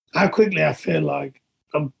how quickly I feel like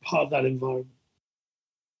I'm part of that environment.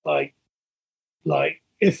 Like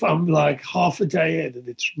if I'm like half a day in and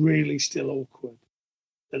it's really still awkward,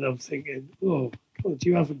 and I'm thinking, oh God,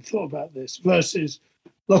 you haven't thought about this. Versus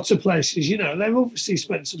lots of places, they've obviously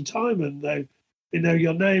spent some time and they know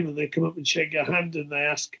your name and they come up and shake your hand and they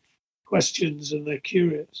ask questions and they're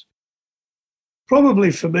curious.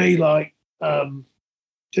 Probably for me, like,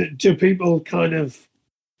 do people kind of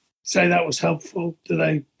say that was helpful? Do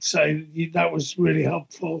they say that was really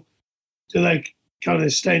helpful? Do they kind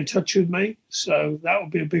of stay in touch with me? So that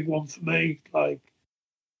would be a big one for me. Like,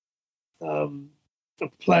 the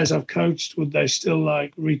players I've coached, would they still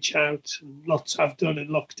like reach out? And lots I've done in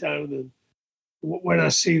lockdown. And when I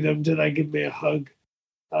see them, do they give me a hug?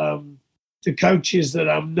 The coaches that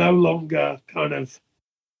I'm no longer kind of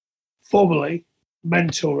formally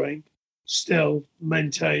mentoring still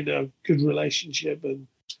maintain a good relationship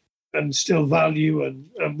and still value,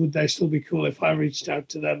 and would they still be cool if I reached out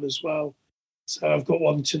to them as well? So I've got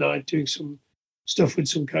one tonight doing some stuff with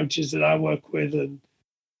some coaches that I work with, and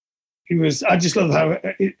I just love how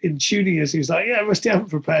in tuning is, he was like, yeah, Rusty, I haven't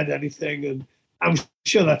prepared anything, and I'm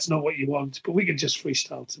sure that's not what you want, but we can just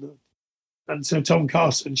freestyle tonight. And so Tom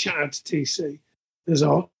Carson, shout out to TC, there's a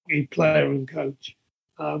hockey player and coach,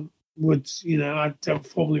 I don't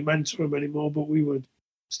formally mentor him anymore, but we would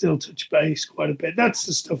still touch base quite a bit. That's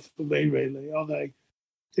the stuff for me, really.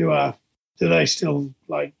 Do they still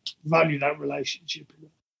like value that relationship?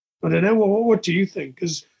 I don't know. What do you think?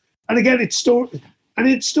 And again, it's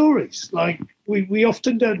stories. Like we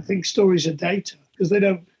often don't think stories are data because they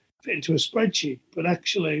don't fit into a spreadsheet. But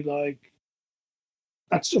actually, like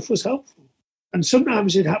that stuff was helpful, and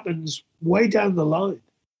sometimes it happens way down the line.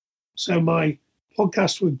 So my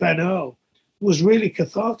podcast with Ben Earl was really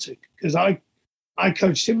cathartic because I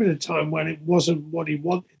coached him at a time when it wasn't what he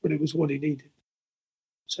wanted, but it was what he needed.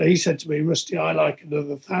 So he said to me, Rusty, I like another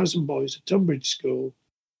 1,000 boys at Tunbridge School,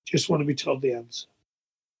 just want to be told the answer.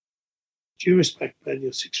 Due respect, Ben,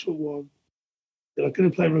 you're 6'1". You're not going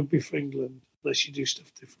to play rugby for England unless you do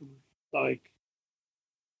stuff differently. Like,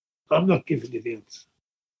 I'm not giving you the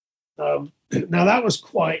answer. Now that was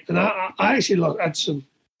quite, and I actually had some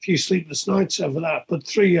few sleepless nights over that, but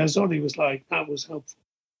 3 years on, he was like, that was helpful.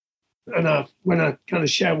 And when I kind of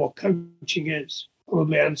share what coaching is,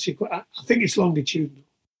 probably answer, I think it's longitudinal.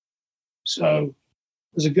 So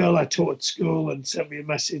there's a girl I taught at school and sent me a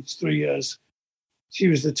message 3 years. She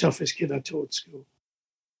was the toughest kid I taught at school.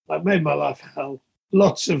 Like, made my life hell.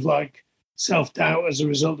 Lots of like self-doubt as a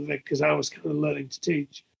result of it because I was kind of learning to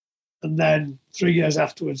teach. And then 3 years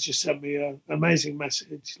afterwards, just sent me an amazing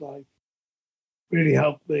message, like, really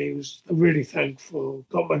helped me. Was really thankful.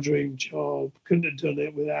 Got my dream job. Couldn't have done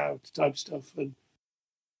it without type stuff. And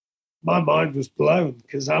my mind was blown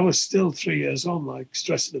because I was still 3 years on, like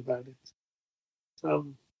stressing about it.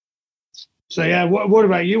 So yeah, what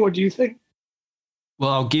about you? What do you think?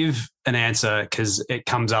 Well, I'll give an answer because it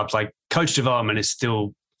comes up like coach development is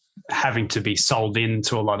still having to be sold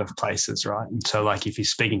into a lot of places, right? And so like if you're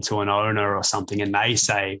speaking to an owner or something and they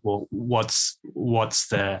say, well, what's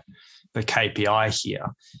the KPI here?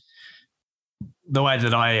 The way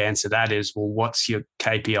that I answer that is, well, what's your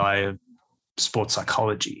KPI of sports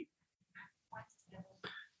psychology.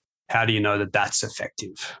 How do you know that that's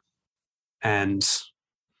effective? And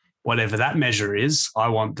whatever that measure is, I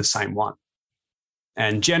want the same one.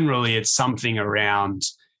 And generally it's something around,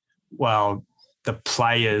 well, the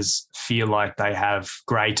players feel like they have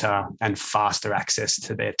greater and faster access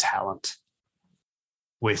to their talent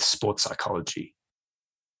with sports psychology.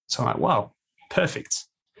 So I'm like, well, perfect.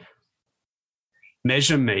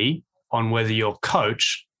 Measure me on whether your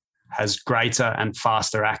coach has greater and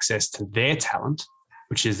faster access to their talent,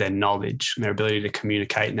 which is their knowledge and their ability to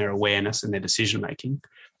communicate and their awareness and their decision-making.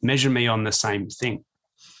 Measure me on the same thing.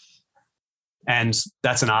 And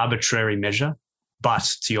that's an arbitrary measure. But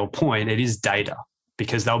to your point, it is data,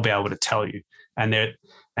 because they'll be able to tell you.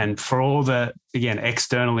 And for all the, again,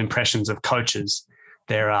 external impressions of coaches,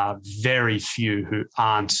 there are very few who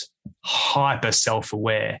aren't hyper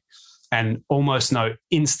self-aware and almost know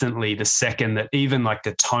instantly the second that even like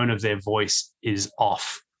the tone of their voice is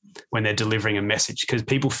off when they're delivering a message. Because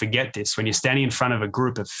people forget this. When you're standing in front of a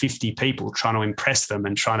group of 50 people trying to impress them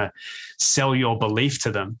and trying to sell your belief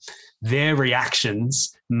to them, their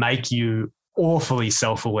reactions make you awfully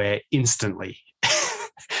self-aware instantly.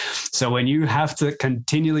 So when you have to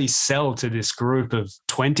continually sell to this group of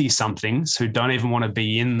 20-somethings who don't even want to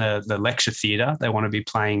be in the lecture theatre, they want to be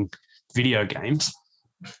playing video games,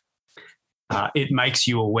 it makes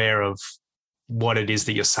you aware of what it is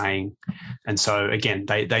that you're saying. And so, again,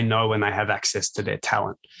 they know when they have access to their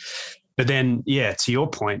talent. But then, yeah, to your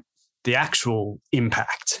point, the actual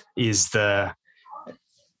impact is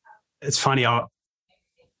it's funny, I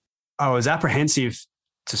was apprehensive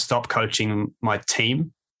to stop coaching my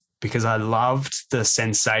team because I loved the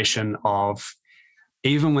sensation of,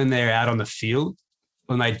 even when they're out on the field,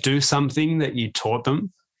 when they do something that you taught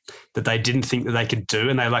them that they didn't think that they could do,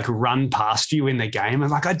 and they like run past you in the game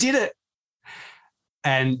and like, I did it.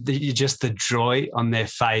 And just the joy on their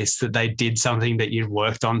face that they did something that you'd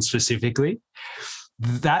worked on specifically.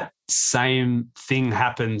 That same thing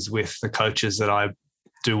happens with the coaches that I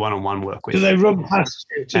do one-on-one work with. Do they run past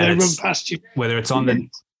you? Run past you? Whether it's on the...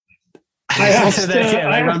 I asked,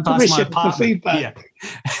 they run past my apartment. For feedback.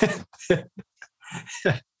 Yeah.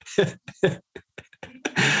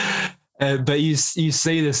 But you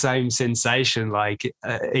see the same sensation, like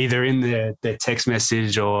either in their text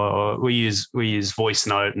message, or we use voice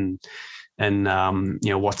note and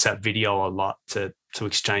WhatsApp video a lot to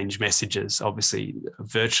exchange messages, obviously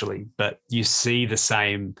virtually. But you see the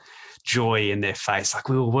same joy in their face, like,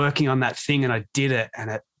 we were working on that thing and I did it and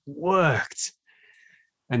it worked.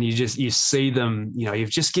 And you see them, you've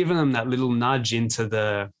just given them that little nudge into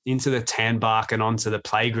the tan bark and onto the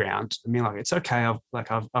playground. I mean, like, it's okay.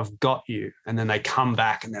 I've got you. And then they come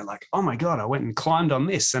back and they're like, oh my God, I went and climbed on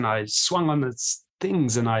this and I swung on the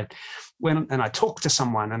things and I went and I talked to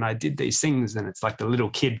someone and I did these things. And it's like the little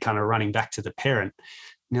kid kind of running back to the parent.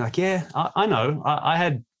 And you're like, yeah, I know. I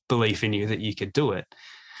had belief in you that you could do it.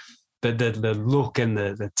 But the look and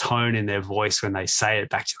the tone in their voice when they say it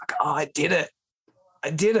back to you, like, oh, I did it.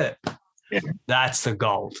 Yeah. That's the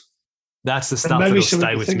gold. That's the stuff that'll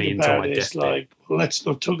stay with me until my deathbed. Like, well, let's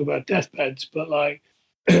not talk about deathbeds, but like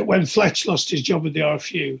when Fletch lost his job at the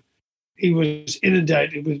RFU, he was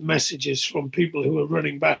inundated with messages from people who were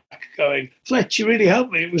running back going, Fletch, you really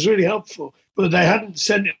helped me. It was really helpful. But they hadn't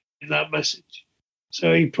sent him that message.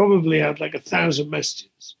 So he probably had like 1,000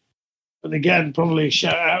 messages. And again, probably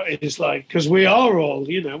shout out is like, because we are all,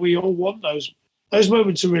 we all want those. Those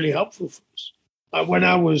moments are really helpful for us. Like when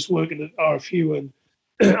I was working at RFU and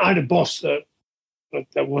I had a boss that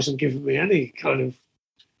wasn't giving me any kind of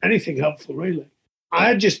anything helpful, really. I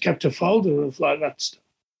had just kept a folder of like that stuff,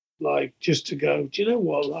 like just to go, do you know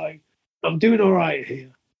what, like I'm doing all right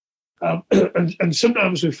here. And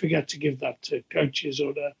sometimes we forget to give that to coaches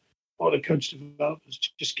or the coach developers,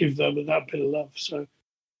 just give them that bit of love. So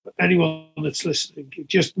anyone that's listening,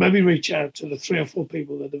 just maybe reach out to the 3 or 4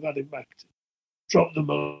 people that have had him back to, drop them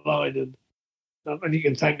a line and you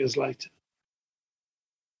can thank us later.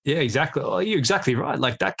 Yeah, exactly. Well, you're exactly right.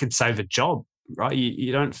 Like that could save a job, right?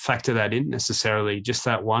 You don't factor that in necessarily. Just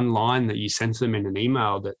that one line that you send them in an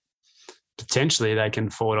email that potentially they can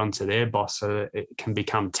forward on to their boss so that it can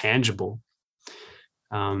become tangible.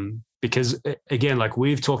 Because again, like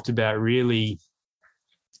we've talked about really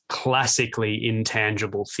classically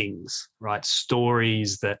intangible things, right?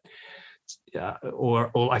 Stories that, or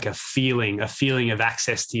like a feeling of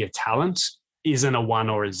access to your talent isn't a 1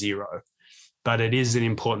 or a 0, but it is an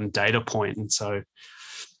important data point. And so,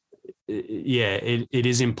 yeah, it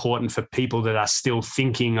is important for people that are still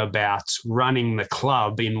thinking about running the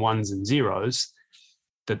club in 1s and 0s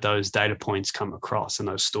that those data points come across and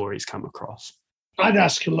those stories come across. I'd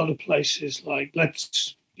ask a lot of places like,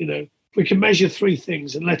 let's, we can measure three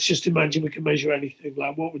things, and let's just imagine we can measure anything.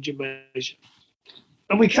 Like, what would you measure?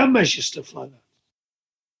 And we can measure stuff like that.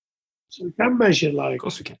 So we can measure Of like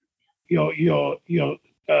course we can. your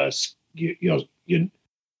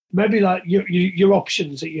maybe like your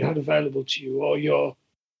options that you had available to you, or your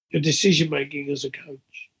decision making as a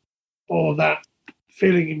coach, or that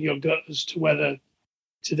feeling in your gut as to whether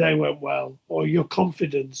today went well, or your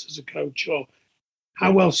confidence as a coach, or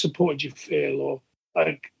how well supported you feel, or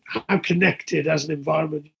like how connected as an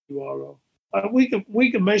environment you are. Or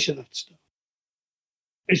we can measure that stuff.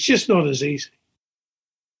 It's just not as easy.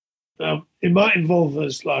 It might involve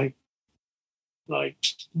us like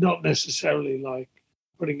not necessarily like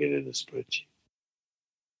putting it in a spreadsheet.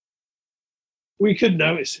 We could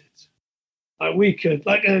notice it. Like we could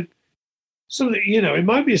like something, it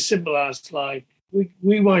might be as simple as like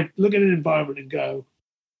we might look at an environment and go,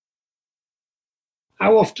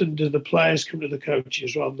 how often do the players come to the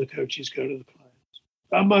coaches rather than the coaches go to the players?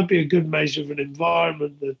 That might be a good measure of an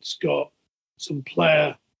environment that's got some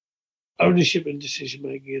player ownership and decision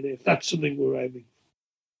making in it, if that's something we're aiming for.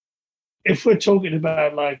 If we're talking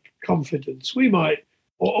about like confidence, we might,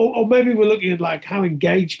 or maybe we're looking at like how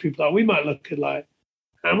engaged people are. We might look at like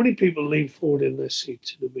how many people lean forward in their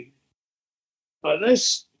seats in the meeting. Like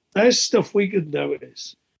there's stuff we could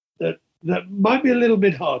notice that might be a little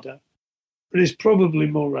bit harder, but is probably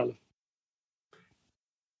more relevant.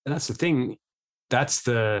 And that's the thing. That's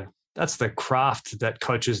the craft that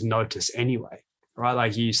coaches notice anyway, right?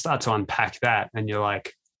 Like you start to unpack that and you're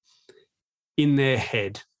like, in their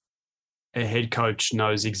head, a head coach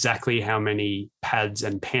knows exactly how many pads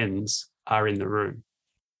and pens are in the room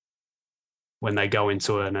when they go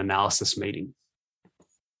into an analysis meeting.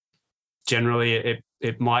 Generally,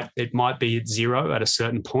 it might be at zero at a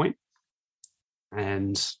certain point.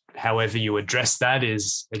 And however you address that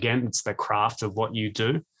is, again, it's the craft of what you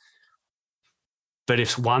do. But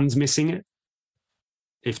if one's missing it,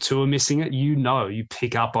 if two are missing it, you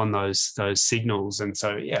pick up on those signals. And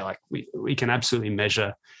so, yeah, like we can absolutely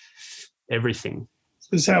measure everything.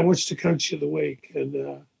 So I watched the coach of the week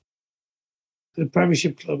and the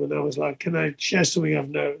Premiership Club, and I was like, can I share something I've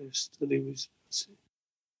noticed? And he was,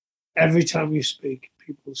 every time you speak,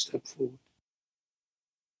 people step forward.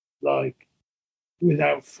 Like,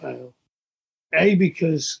 without fail. A,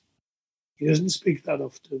 because he doesn't speak that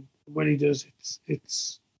often. And when he does,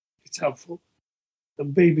 it's helpful.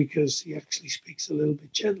 And B, because he actually speaks a little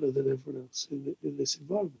bit gentler than everyone else in this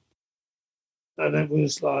environment. And it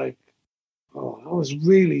was like, I was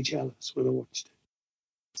really jealous when I watched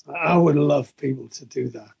it. I would love people to do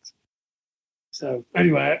that. So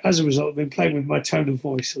anyway, as a result, I've been playing with my tone of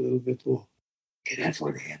voice a little bit more. Can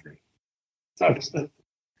everyone hear me?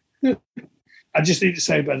 So, I just need to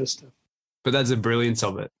say better stuff. But that's the brilliance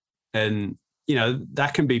of it. And,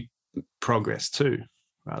 that can be progress too,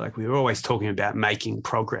 right? Like we were always talking about making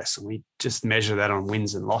progress and we just measure that on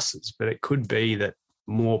wins and losses. But it could be that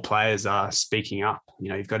more players are speaking up.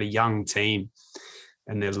 You've got a young team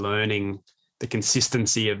and they're learning the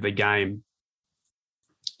consistency of the game.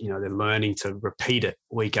 They're learning to repeat it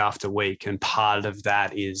week after week. And part of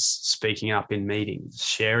that is speaking up in meetings,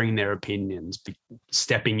 sharing their opinions,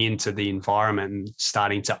 stepping into the environment and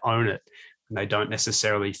starting to own it. And they don't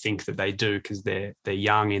necessarily think that they do because they're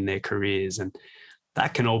young in their careers. And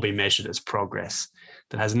that can all be measured as progress.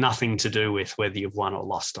 That has nothing to do with whether you've won or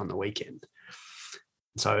lost on the weekend.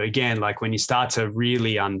 So again, like when you start to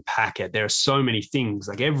really unpack it, there are so many things,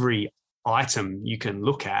 like every item you can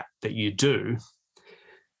look at that you do.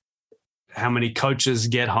 How many coaches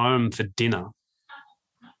get home for dinner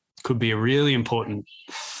could be a really important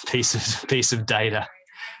piece of data.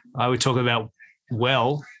 I would talk about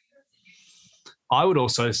I would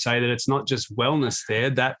also say that it's not just wellness there,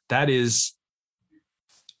 that is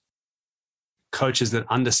coaches that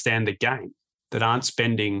understand the game, that aren't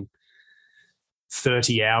spending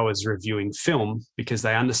 30 hours reviewing film because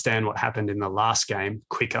they understand what happened in the last game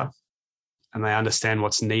quicker and they understand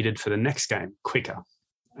what's needed for the next game quicker.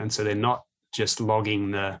 And so they're not just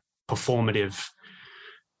logging the performative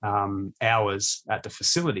hours at the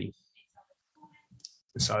facility.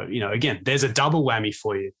 So, again, there's a double whammy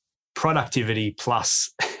for you. Productivity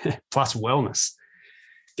plus wellness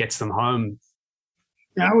gets them home.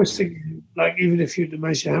 Yeah, I was thinking, like, even if you'd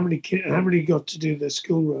mention how many got to do their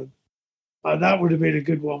school run, that would have been a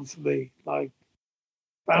good one for me. Like,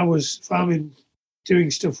 if I'm doing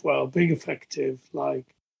stuff well, being effective, like,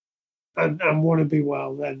 and want to be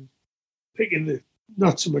well, then picking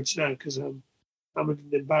not so much now because I'm at an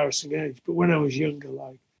embarrassing age, but when I was younger,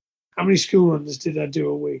 like, how many school runs did I do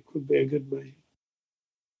a week would be a good measure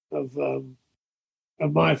of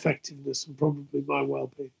and my effectiveness and probably my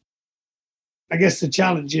well-being. I guess the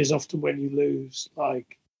challenge is often when you lose,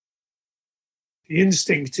 like the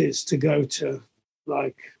instinct is to go to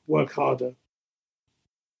like work harder,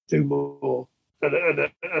 do more.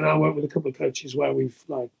 And I work with a couple of coaches where we've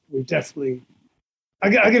definitely. I'll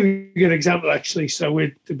give you a good example actually. So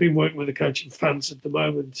we've been working with a coach in France at the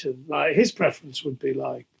moment, and like his preference would be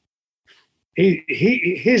like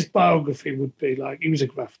his biography would be like he was a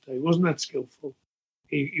grafter. He wasn't that skillful.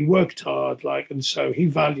 He worked hard, like, and so he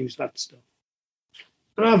values that stuff.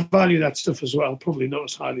 And I value that stuff as well, probably not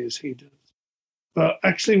as highly as he does. But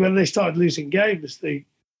actually, when they started losing games, the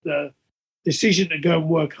decision to go and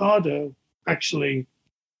work harder actually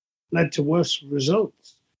led to worse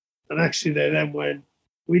results. And actually, they then went,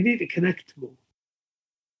 we need to connect more.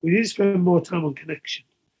 We need to spend more time on connection.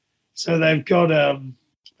 So they've got a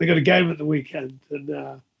game at the weekend,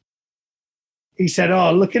 and he said,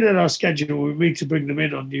 "Oh, looking at our schedule, we need to bring them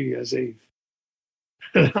in on New Year's Eve."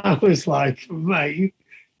 And I was like, "Mate, you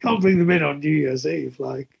can't bring them in on New Year's Eve.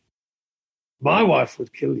 Like, my wife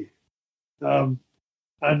would kill you."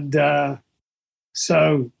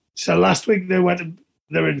 So last week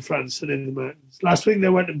they're in France and in the mountains. Last week they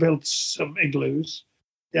went and built some igloos.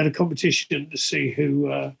 They had a competition to see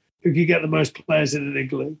who could get the most players in an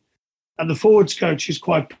igloo. And the forwards coach, who's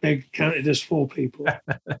quite big, counted as 4 people.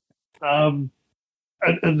 And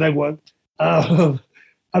they won. And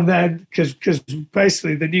then, because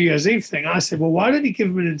basically the New Year's Eve thing, I said, well, why don't you give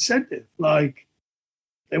them an incentive? Like,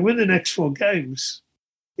 they win the next 4 games,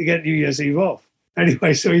 they get New Year's Eve off.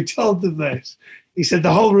 Anyway, so he told them this. He said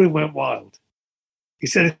the whole room went wild. He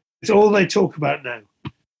said it's all they talk about now.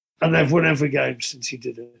 And they've won every game since he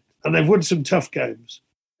did it. And they've won some tough games.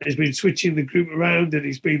 He's been switching the group around, and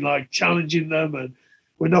he's been like challenging them, and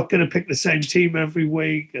we're not going to pick the same team every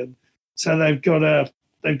week. And so they've got a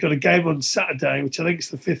game on Saturday, which I think is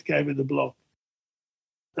the 5th game in the block.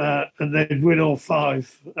 And they win all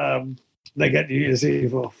 5. They get New Year's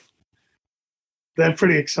Eve off. They're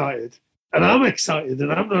pretty excited. And I'm excited,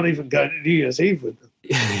 and I'm not even going to New Year's Eve with them.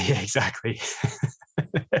 Yeah, exactly.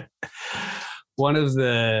 One of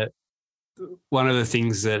the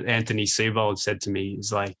things that Anthony Seibold said to me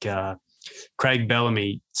is like, Craig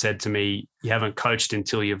Bellamy said to me, you haven't coached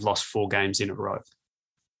until you've lost 4 games in a row.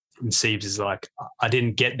 And Siebes is like, I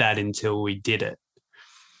didn't get that until we did it.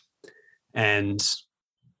 And,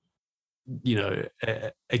 you know,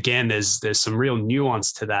 again, there's some real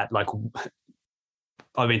nuance to that. Like,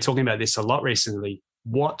 I've been talking about this a lot recently.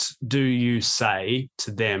 What do you say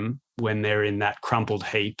to them when they're in that crumpled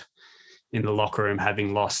heap in the locker room,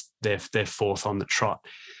 having lost their 4th on the trot?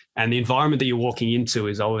 And the environment that you're walking into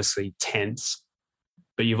is obviously tense,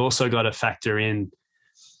 but you've also got to factor in,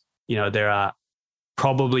 you know, there are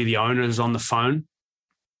probably the owners on the phone.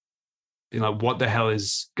 You know, what the hell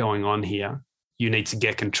is going on here? You need to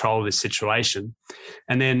get control of this situation.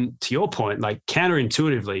 And then to your point, like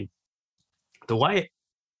counterintuitively, the way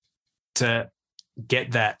to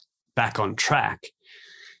get that back on track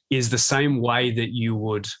is the same way that you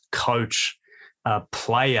would coach a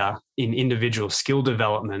player in individual skill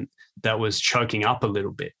development that was choking up a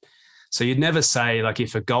little bit. So you'd never say, like,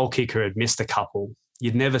 if a goal kicker had missed a couple,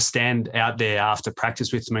 you'd never stand out there after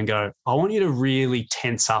practice with them and go, I want you to really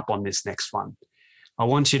tense up on this next one. I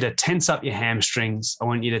want you to tense up your hamstrings. I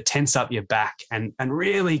want you to tense up your back and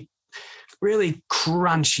really, really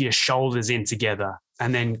crunch your shoulders in together.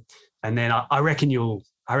 And then I reckon you'll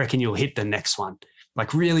hit the next one.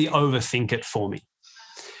 Like, really overthink it for me.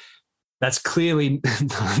 That's clearly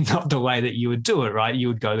not the way that you would do it, right? You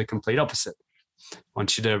would go the complete opposite. I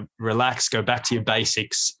want you to relax, go back to your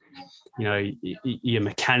basics, you know, your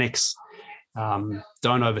mechanics. Don't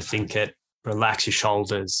overthink it. Relax your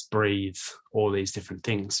shoulders, breathe, all these different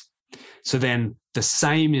things. So then the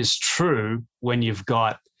same is true when you've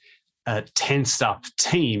got a tensed up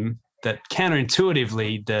team that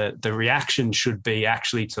counterintuitively the reaction should be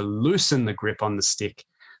actually to loosen the grip on the stick,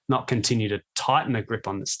 not continue to tighten the grip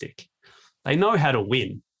on the stick. They know how to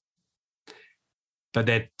win, but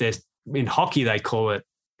they're in hockey, they call it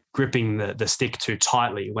gripping the stick too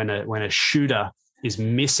tightly. When a shooter is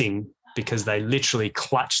missing because they literally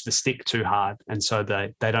clutch the stick too hard, and so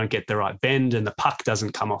they don't get the right bend and the puck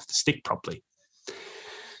doesn't come off the stick properly.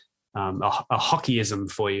 A hockeyism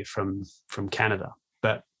for you from Canada.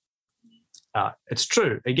 But it's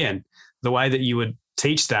true. Again, the way that you would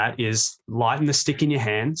teach that is lighten the stick in your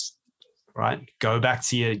hands, right? Go back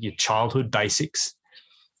to your childhood basics.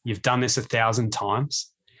 You've done this 1,000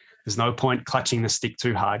 times. There's no point clutching the stick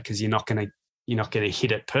too hard because you're not going to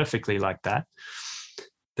hit it perfectly like that.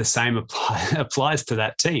 The same applies to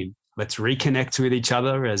that team. Let's reconnect with each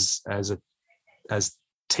other as a as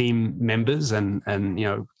team members and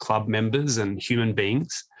club members and human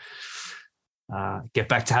beings. Get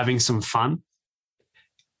back to having some fun.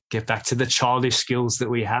 Get back to the childish skills that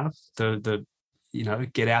we have.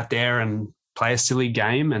 Get out there and play a silly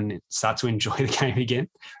game and start to enjoy the game again.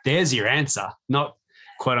 There's your answer, not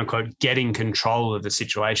quote unquote getting control of the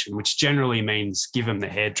situation, which generally means give them the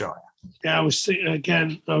hairdryer. Yeah, I was thinking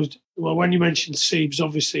again. When you mentioned Siebes,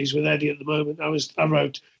 obviously he's with Eddie at the moment. I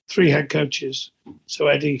wrote 3 head coaches, so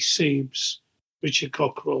Eddie, Siebes, Richard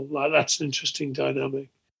Cockerell. Like, that's an interesting dynamic.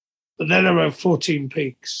 But then I wrote 14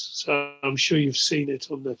 Peaks, so I'm sure you've seen it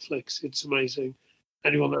on Netflix. It's amazing.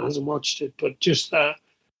 Anyone that hasn't watched it, but just that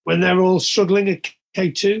when they're all struggling at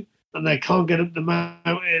K2 and they can't get up the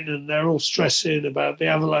mountain and they're all stressing about the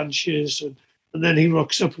avalanches, and then he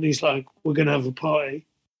rocks up and he's like, "We're going to have a party,"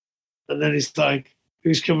 and then he's like,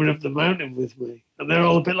 "Who's coming up the mountain with me?" And they're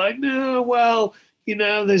all a bit like, "No, well,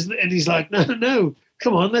 there's," and he's like, "No,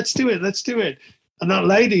 come on, let's do it." And that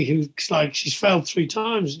lady who's like, she's failed 3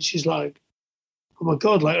 times, and she's like, "Oh my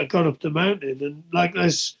God, like I got up the mountain," and like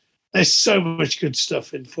there's so much good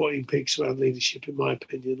stuff in 14 Peaks around leadership, in my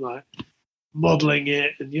opinion, like modeling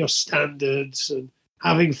it and your standards and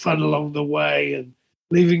having fun along the way and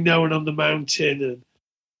leaving no one on the mountain.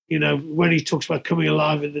 And, when he talks about coming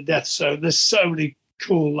alive in the death zone, there's so many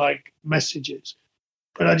cool like messages.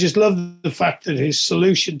 But I just love the fact that his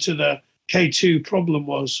solution to the K2 problem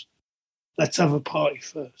was, let's have a party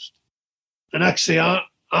first. And actually,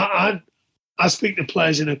 I speak to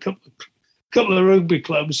players in a couple of rugby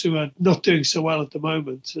clubs who are not doing so well at the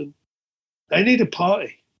moment, and they need a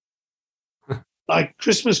party. Like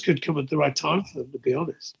Christmas could come at the right time for them, to be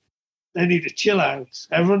honest. They need to chill out.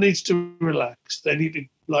 Everyone needs to relax. They need to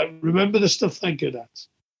remember the stuff they're good at.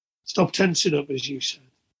 Stop tensing up, as you said,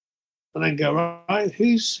 and then go, right,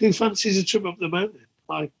 who fancies a trip up the mountain?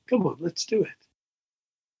 Like, come on, let's do it.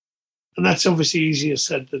 And that's obviously easier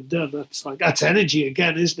said than done. That's energy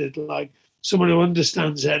again, isn't it? Like, someone who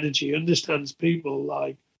understands energy, understands people,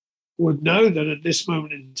 like, would know that at this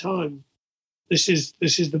moment in time, this is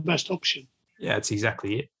the best option. Yeah, it's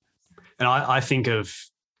exactly it. And I think of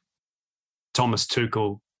Thomas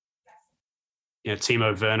Tuchel.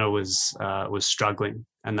 Timo Werner was struggling,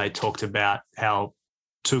 and they talked about how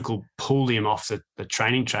Tuchel pulled him off the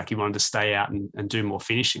training track. He wanted to stay out and do more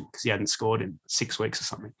finishing because he hadn't scored in 6 weeks or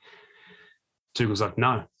something. Tuchel's like,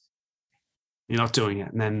 "No, you're not doing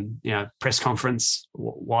it." And then, press conference,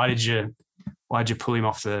 why did you pull him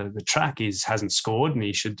off the track? He hasn't scored and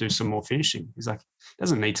he should do some more finishing. He's like, he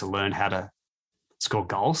doesn't need to learn how to score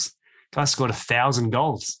goals. Guy scored 1,000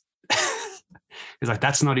 goals. He's like,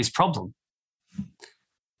 that's not his problem.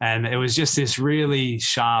 And it was just this really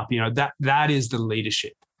sharp, that is the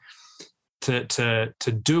leadership to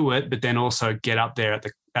do it, but then also get up there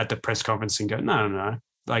at the press conference and go, no.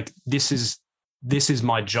 Like, this is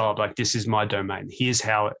my job. Like, this is my domain. Here's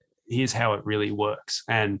how it really works.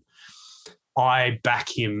 And I back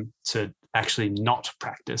him to actually not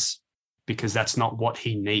practice, because that's not what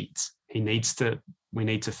he needs. We need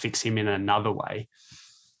to fix him in another way.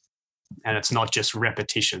 And it's not just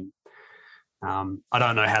repetition. I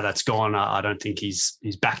don't know how that's gone. I don't think he's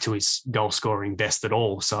back to his goal scoring best at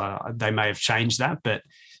all. So they may have changed that, but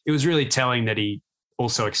it was really telling that he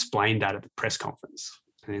also explained that at the press conference.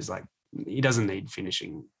 And he's like, he doesn't need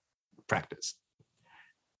finishing practice.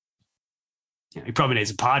 He probably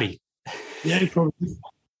needs a party. Yeah, he probably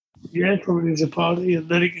needs a party, and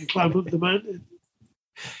then he can climb up the mountain.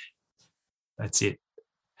 That's it.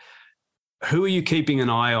 Who are you keeping an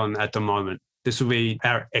eye on at the moment? This will be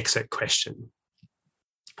our exit question.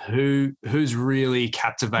 Who's really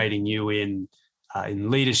captivating you in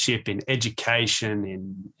leadership, in education,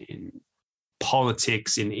 in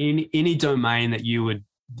politics, in any domain that you would?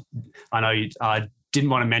 I know I didn't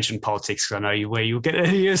want to mention politics because I know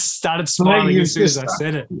you started smiling as soon as I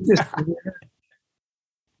said it.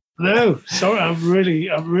 No, sorry, I'm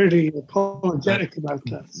really apologetic about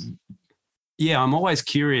that. Yeah, I'm always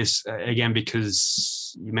curious, again,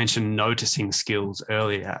 because you mentioned noticing skills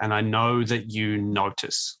earlier, and I know that you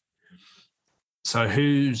notice. So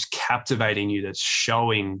who's captivating you that's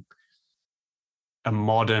showing a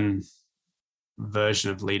modern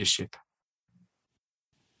version of leadership?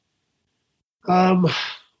 Well,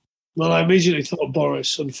 I immediately thought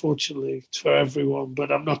Boris, unfortunately, for everyone,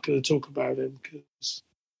 but I'm not going to talk about him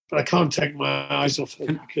but I can't take my eyes off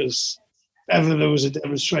him, because ever there was a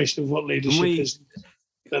demonstration of what leadership is.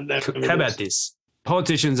 How about this?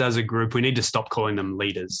 Politicians as a group, we need to stop calling them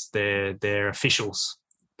leaders. They're officials.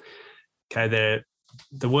 Okay,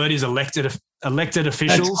 the word is elected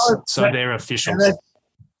officials, so they're officials.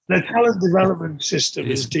 The talent development system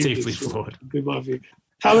It's is deeply deeply flawed, flawed. in my view.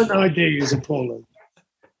 Talent ID is appalling.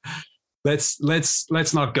 Let's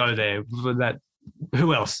not go there. That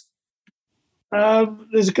who else?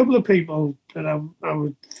 There's a couple of people that I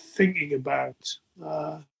was thinking about.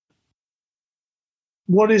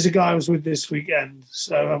 One is a guy I was with this weekend,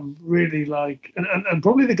 so I'm really like, and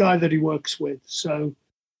probably the guy that he works with. So,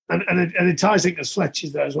 and it ties in because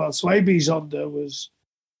Fletcher's there as well. So AB Zonda was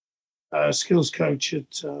a skills coach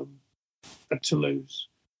at Toulouse.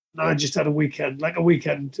 And I just had a weekend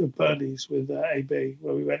at Bernie's with AB,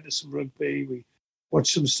 where we went to some rugby, we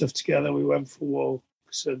watched some stuff together, we went for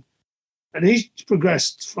walks, and he's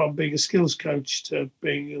progressed from being a skills coach to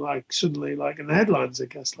being like suddenly like in the headlines, I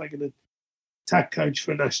guess, like an attack coach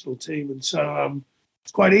for a national team. And so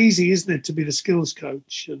it's quite easy, isn't it, to be the skills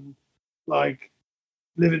coach and like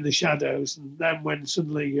live in the shadows. And then when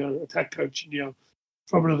suddenly you're attack coach and you're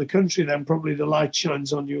from another country, then probably the light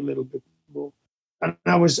shines on you a little bit more. And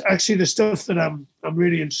I was actually the stuff that I'm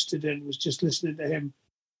really interested in was just listening to him.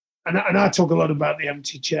 And I talk a lot about the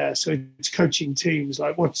empty chair. So it's coaching teams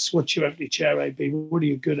like what's your empty chair, AB? What are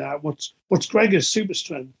you good at? What's Gregor's super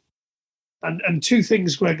strength? And two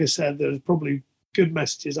things Gregor said that are probably good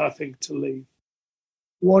messages, I think, to leave.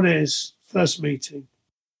 One is first meeting.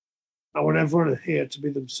 I want everyone here to be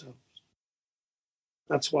themselves.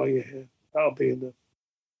 That's why you're here. That'll be enough.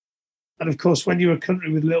 And of course, when you're a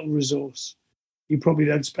country with little resource, you probably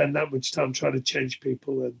don't spend that much time trying to change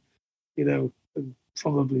people and, and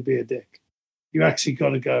probably be a dick. You actually got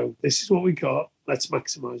to go, this is what we got, let's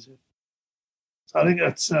maximize it. So I think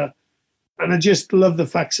that's, and I just love the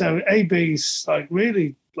fact so AB's like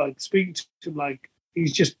really like speaking to him like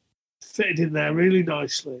he's just fitted in there really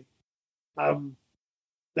nicely.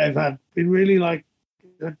 They've been really like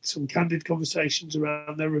had some candid conversations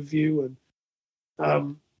around their review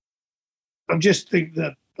and I just think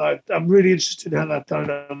that like, I'm really interested in how that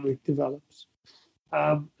dynamic develops.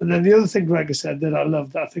 And then the other thing Gregor said that I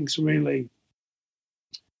love that I think is really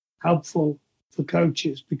helpful for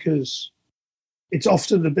coaches because it's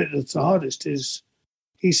often the bit that's the hardest is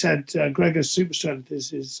he said Gregor's super strength is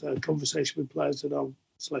his conversation with players that aren't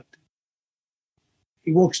selected.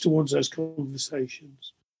 He walks towards those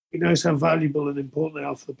conversations. He knows how valuable and important they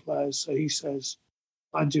are for the players. So he says,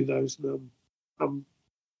 I do those and I'm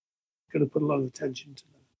going to put a lot of attention to that.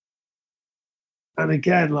 And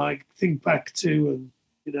again, like think back to,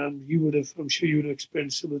 and you would have, I'm sure you would have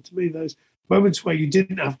experienced similar to me, those moments where you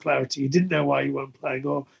didn't have clarity, you didn't know why you weren't playing,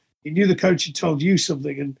 or you knew the coach had told you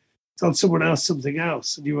something and told someone else something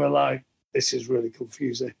else. And you were like, this is really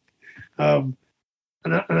confusing. I'm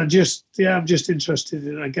just interested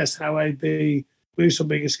in, I guess, how AB moves from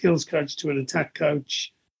being a skills coach to an attack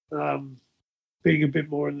coach, being a bit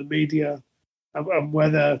more in the media, and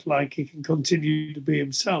whether like he can continue to be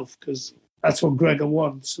himself because that's what Gregor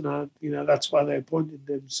wants, and that's why they appointed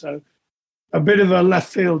him. So a bit of a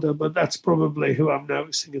left fielder, but that's probably who I'm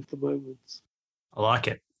noticing at the moment. I like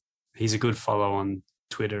it. He's a good follow on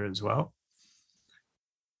Twitter as well.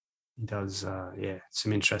 He does,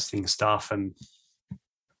 some interesting stuff. And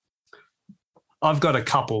I've got a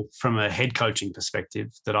couple from a head coaching perspective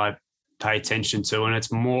that I pay attention to, and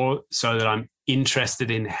it's more so that I'm interested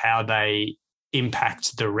in how they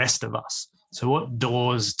impact the rest of us. So what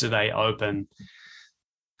doors do they open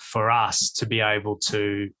for us to be able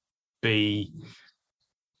to be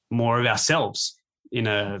more of ourselves in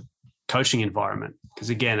a coaching environment? Because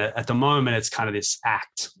again, at the moment, it's kind of this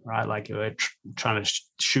act, right? Like we're trying to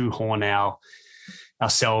shoehorn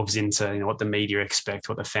ourselves into what the media expect,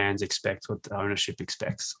 what the fans expect, what the ownership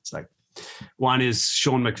expects. It's like one is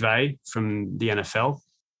Sean McVay from the NFL.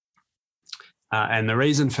 And the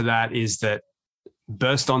reason for that is that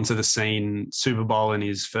burst onto the scene, Super Bowl in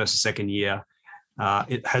his first or second year.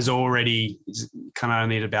 It has already kind of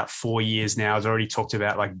only at about 4 years now, has already talked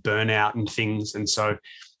about like burnout and things. And so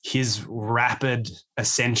his rapid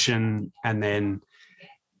ascension and then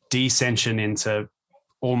descension into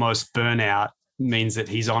almost burnout means that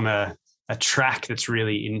he's on a track that's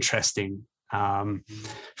really interesting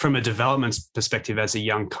from a development perspective as a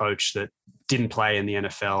young coach that didn't play in the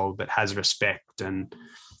NFL but has respect. And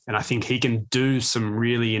I think he can do some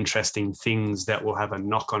really interesting things that will have a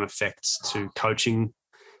knock-on effects to coaching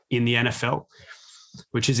in the NFL,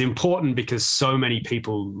 which is important because so many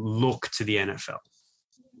people look to the NFL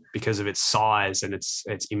because of its size and its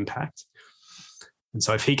impact. And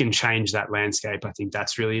so if he can change that landscape, I think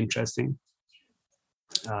that's really interesting.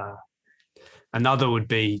 Another would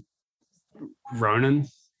be Ronan,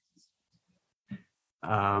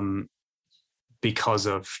 because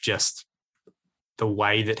of just the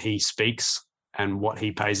way that he speaks and what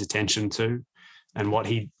he pays attention to. and what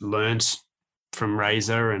he learnt from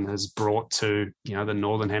Razor and has brought to, the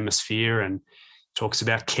Northern Hemisphere, and talks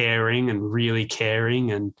about caring and really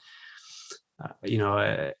caring. And,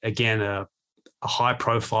 again, a high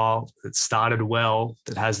profile that started well,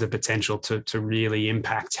 that has the potential to really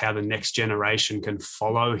impact how the next generation can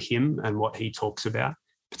follow him and what he talks about,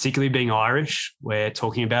 particularly being Irish, where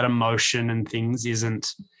talking about emotion and things isn't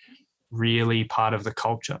really part of the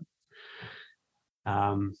culture.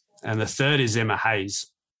 And the third is Emma Hayes,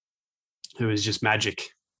 who is just magic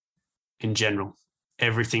in general.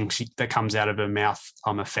 Everything that comes out of her mouth,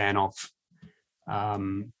 I'm a fan of.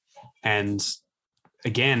 And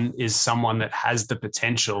again, is someone that has the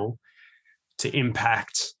potential to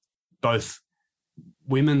impact both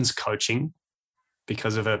women's coaching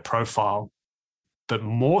because of her profile, but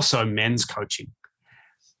more so men's coaching.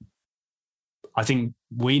 I think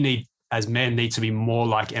we as men need to be more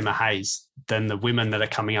like Emma Hayes than the women that are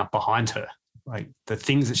coming up behind her. Like the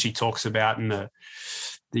things that she talks about and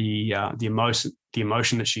the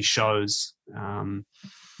emotion that she shows,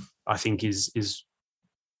 I think is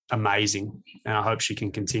amazing. And I hope she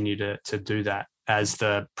can continue to do that as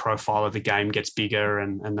the profile of the game gets bigger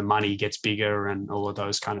and the money gets bigger and all of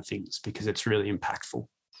those kind of things, because it's really impactful.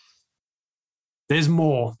 There's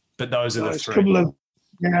more, but those are the three.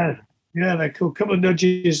 They're cool. A couple of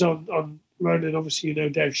nudges on Ronan. Obviously,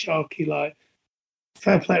 Dave Sharkey, like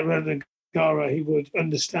fair play to Ronan Gara, he would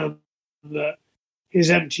understand that his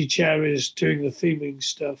empty chair is doing the theming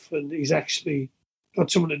stuff, and he's actually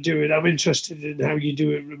got someone to do it. I'm interested in how you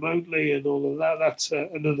do it remotely and all of that. That's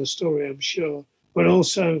another story, I'm sure. But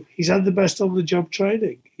also, he's had the best on-the-job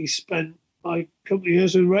training. He spent like a couple of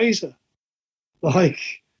years with Razor. Like,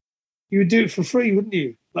 you would do it for free, wouldn't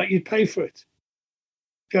you? Like, you'd pay for it.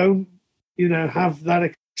 Go, have that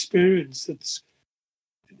experience.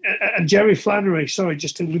 And Jerry Flannery, sorry,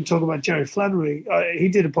 just to talk about Jerry Flannery, he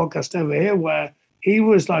did a podcast over here where he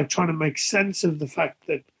was like trying to make sense of the fact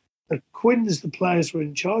that the Quins, the players, were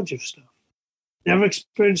in charge of stuff. Never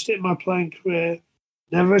experienced it in my playing career,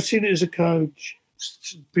 never seen it as a coach,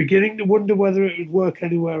 beginning to wonder whether it would work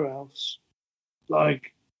anywhere else.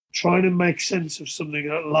 Like trying to make sense of something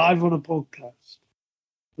live on a podcast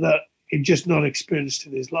that he'd just not experienced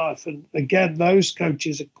in his life. And again, those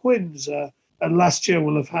coaches at Quins and last year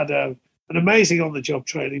will have had an amazing on-the-job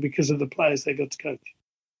training because of the players they got to coach.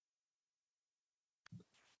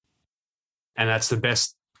 And that's the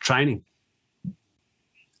best training.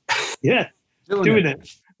 Yeah, doing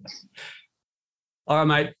it. All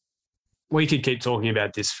right, mate. We could keep talking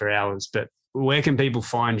about this for hours, but where can people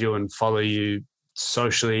find you and follow you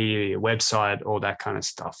socially, your website, all that kind of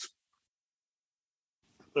stuff?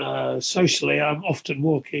 Socially, I'm often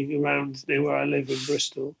walking around near where I live in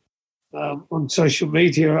Bristol. On social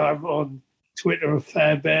media, I'm on Twitter a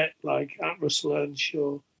fair bit, like at Russell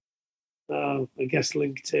Earnshaw. I guess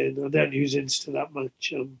LinkedIn. I don't use Insta that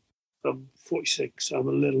much. I'm 46, so I'm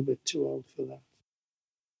a little bit too old for that.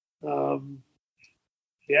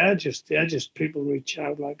 Just people reach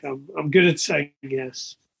out. Like I'm good at saying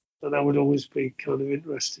yes, and I would always be kind of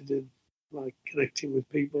interested in like connecting with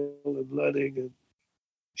people and learning and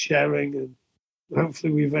sharing, and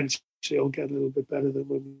hopefully we eventually all get a little bit better than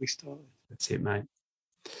when we started. That's it, mate.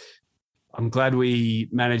 I'm glad we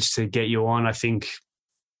managed to get you on. I think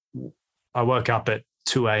I woke up at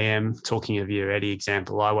 2 a.m. Talking of your Eddie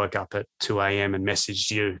example, I woke up at 2 a.m. and messaged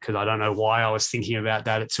you because I don't know why I was thinking about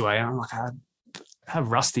that at 2 a.m. I'm like, I have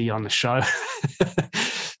Rusty on the show.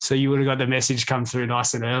 So you would have got the message come through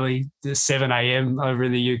nice and early, 7 a.m. over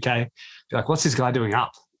in the UK. Be like, what's this guy doing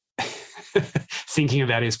up? Thinking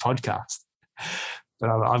about his podcast. But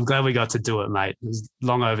I'm glad we got to do it, mate. It was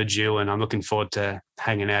long overdue, and I'm looking forward to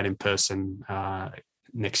hanging out in person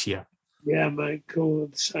next year. Yeah, mate, cool.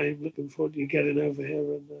 The same. Looking forward to you getting over here,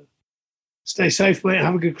 and stay safe, mate.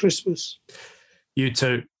 Have a good Christmas. You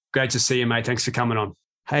too. Great to see you, mate. Thanks for coming on.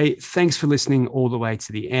 Hey, thanks for listening all the way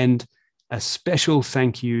to the end. A special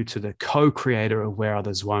thank you to the co-creator of Where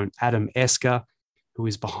Others Won't, Adam Esker, who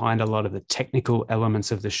is behind a lot of the technical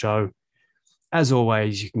elements of the show. As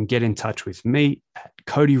always, you can get in touch with me at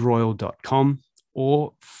codyroyal.com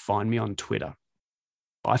or find me on Twitter.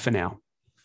 Bye for now.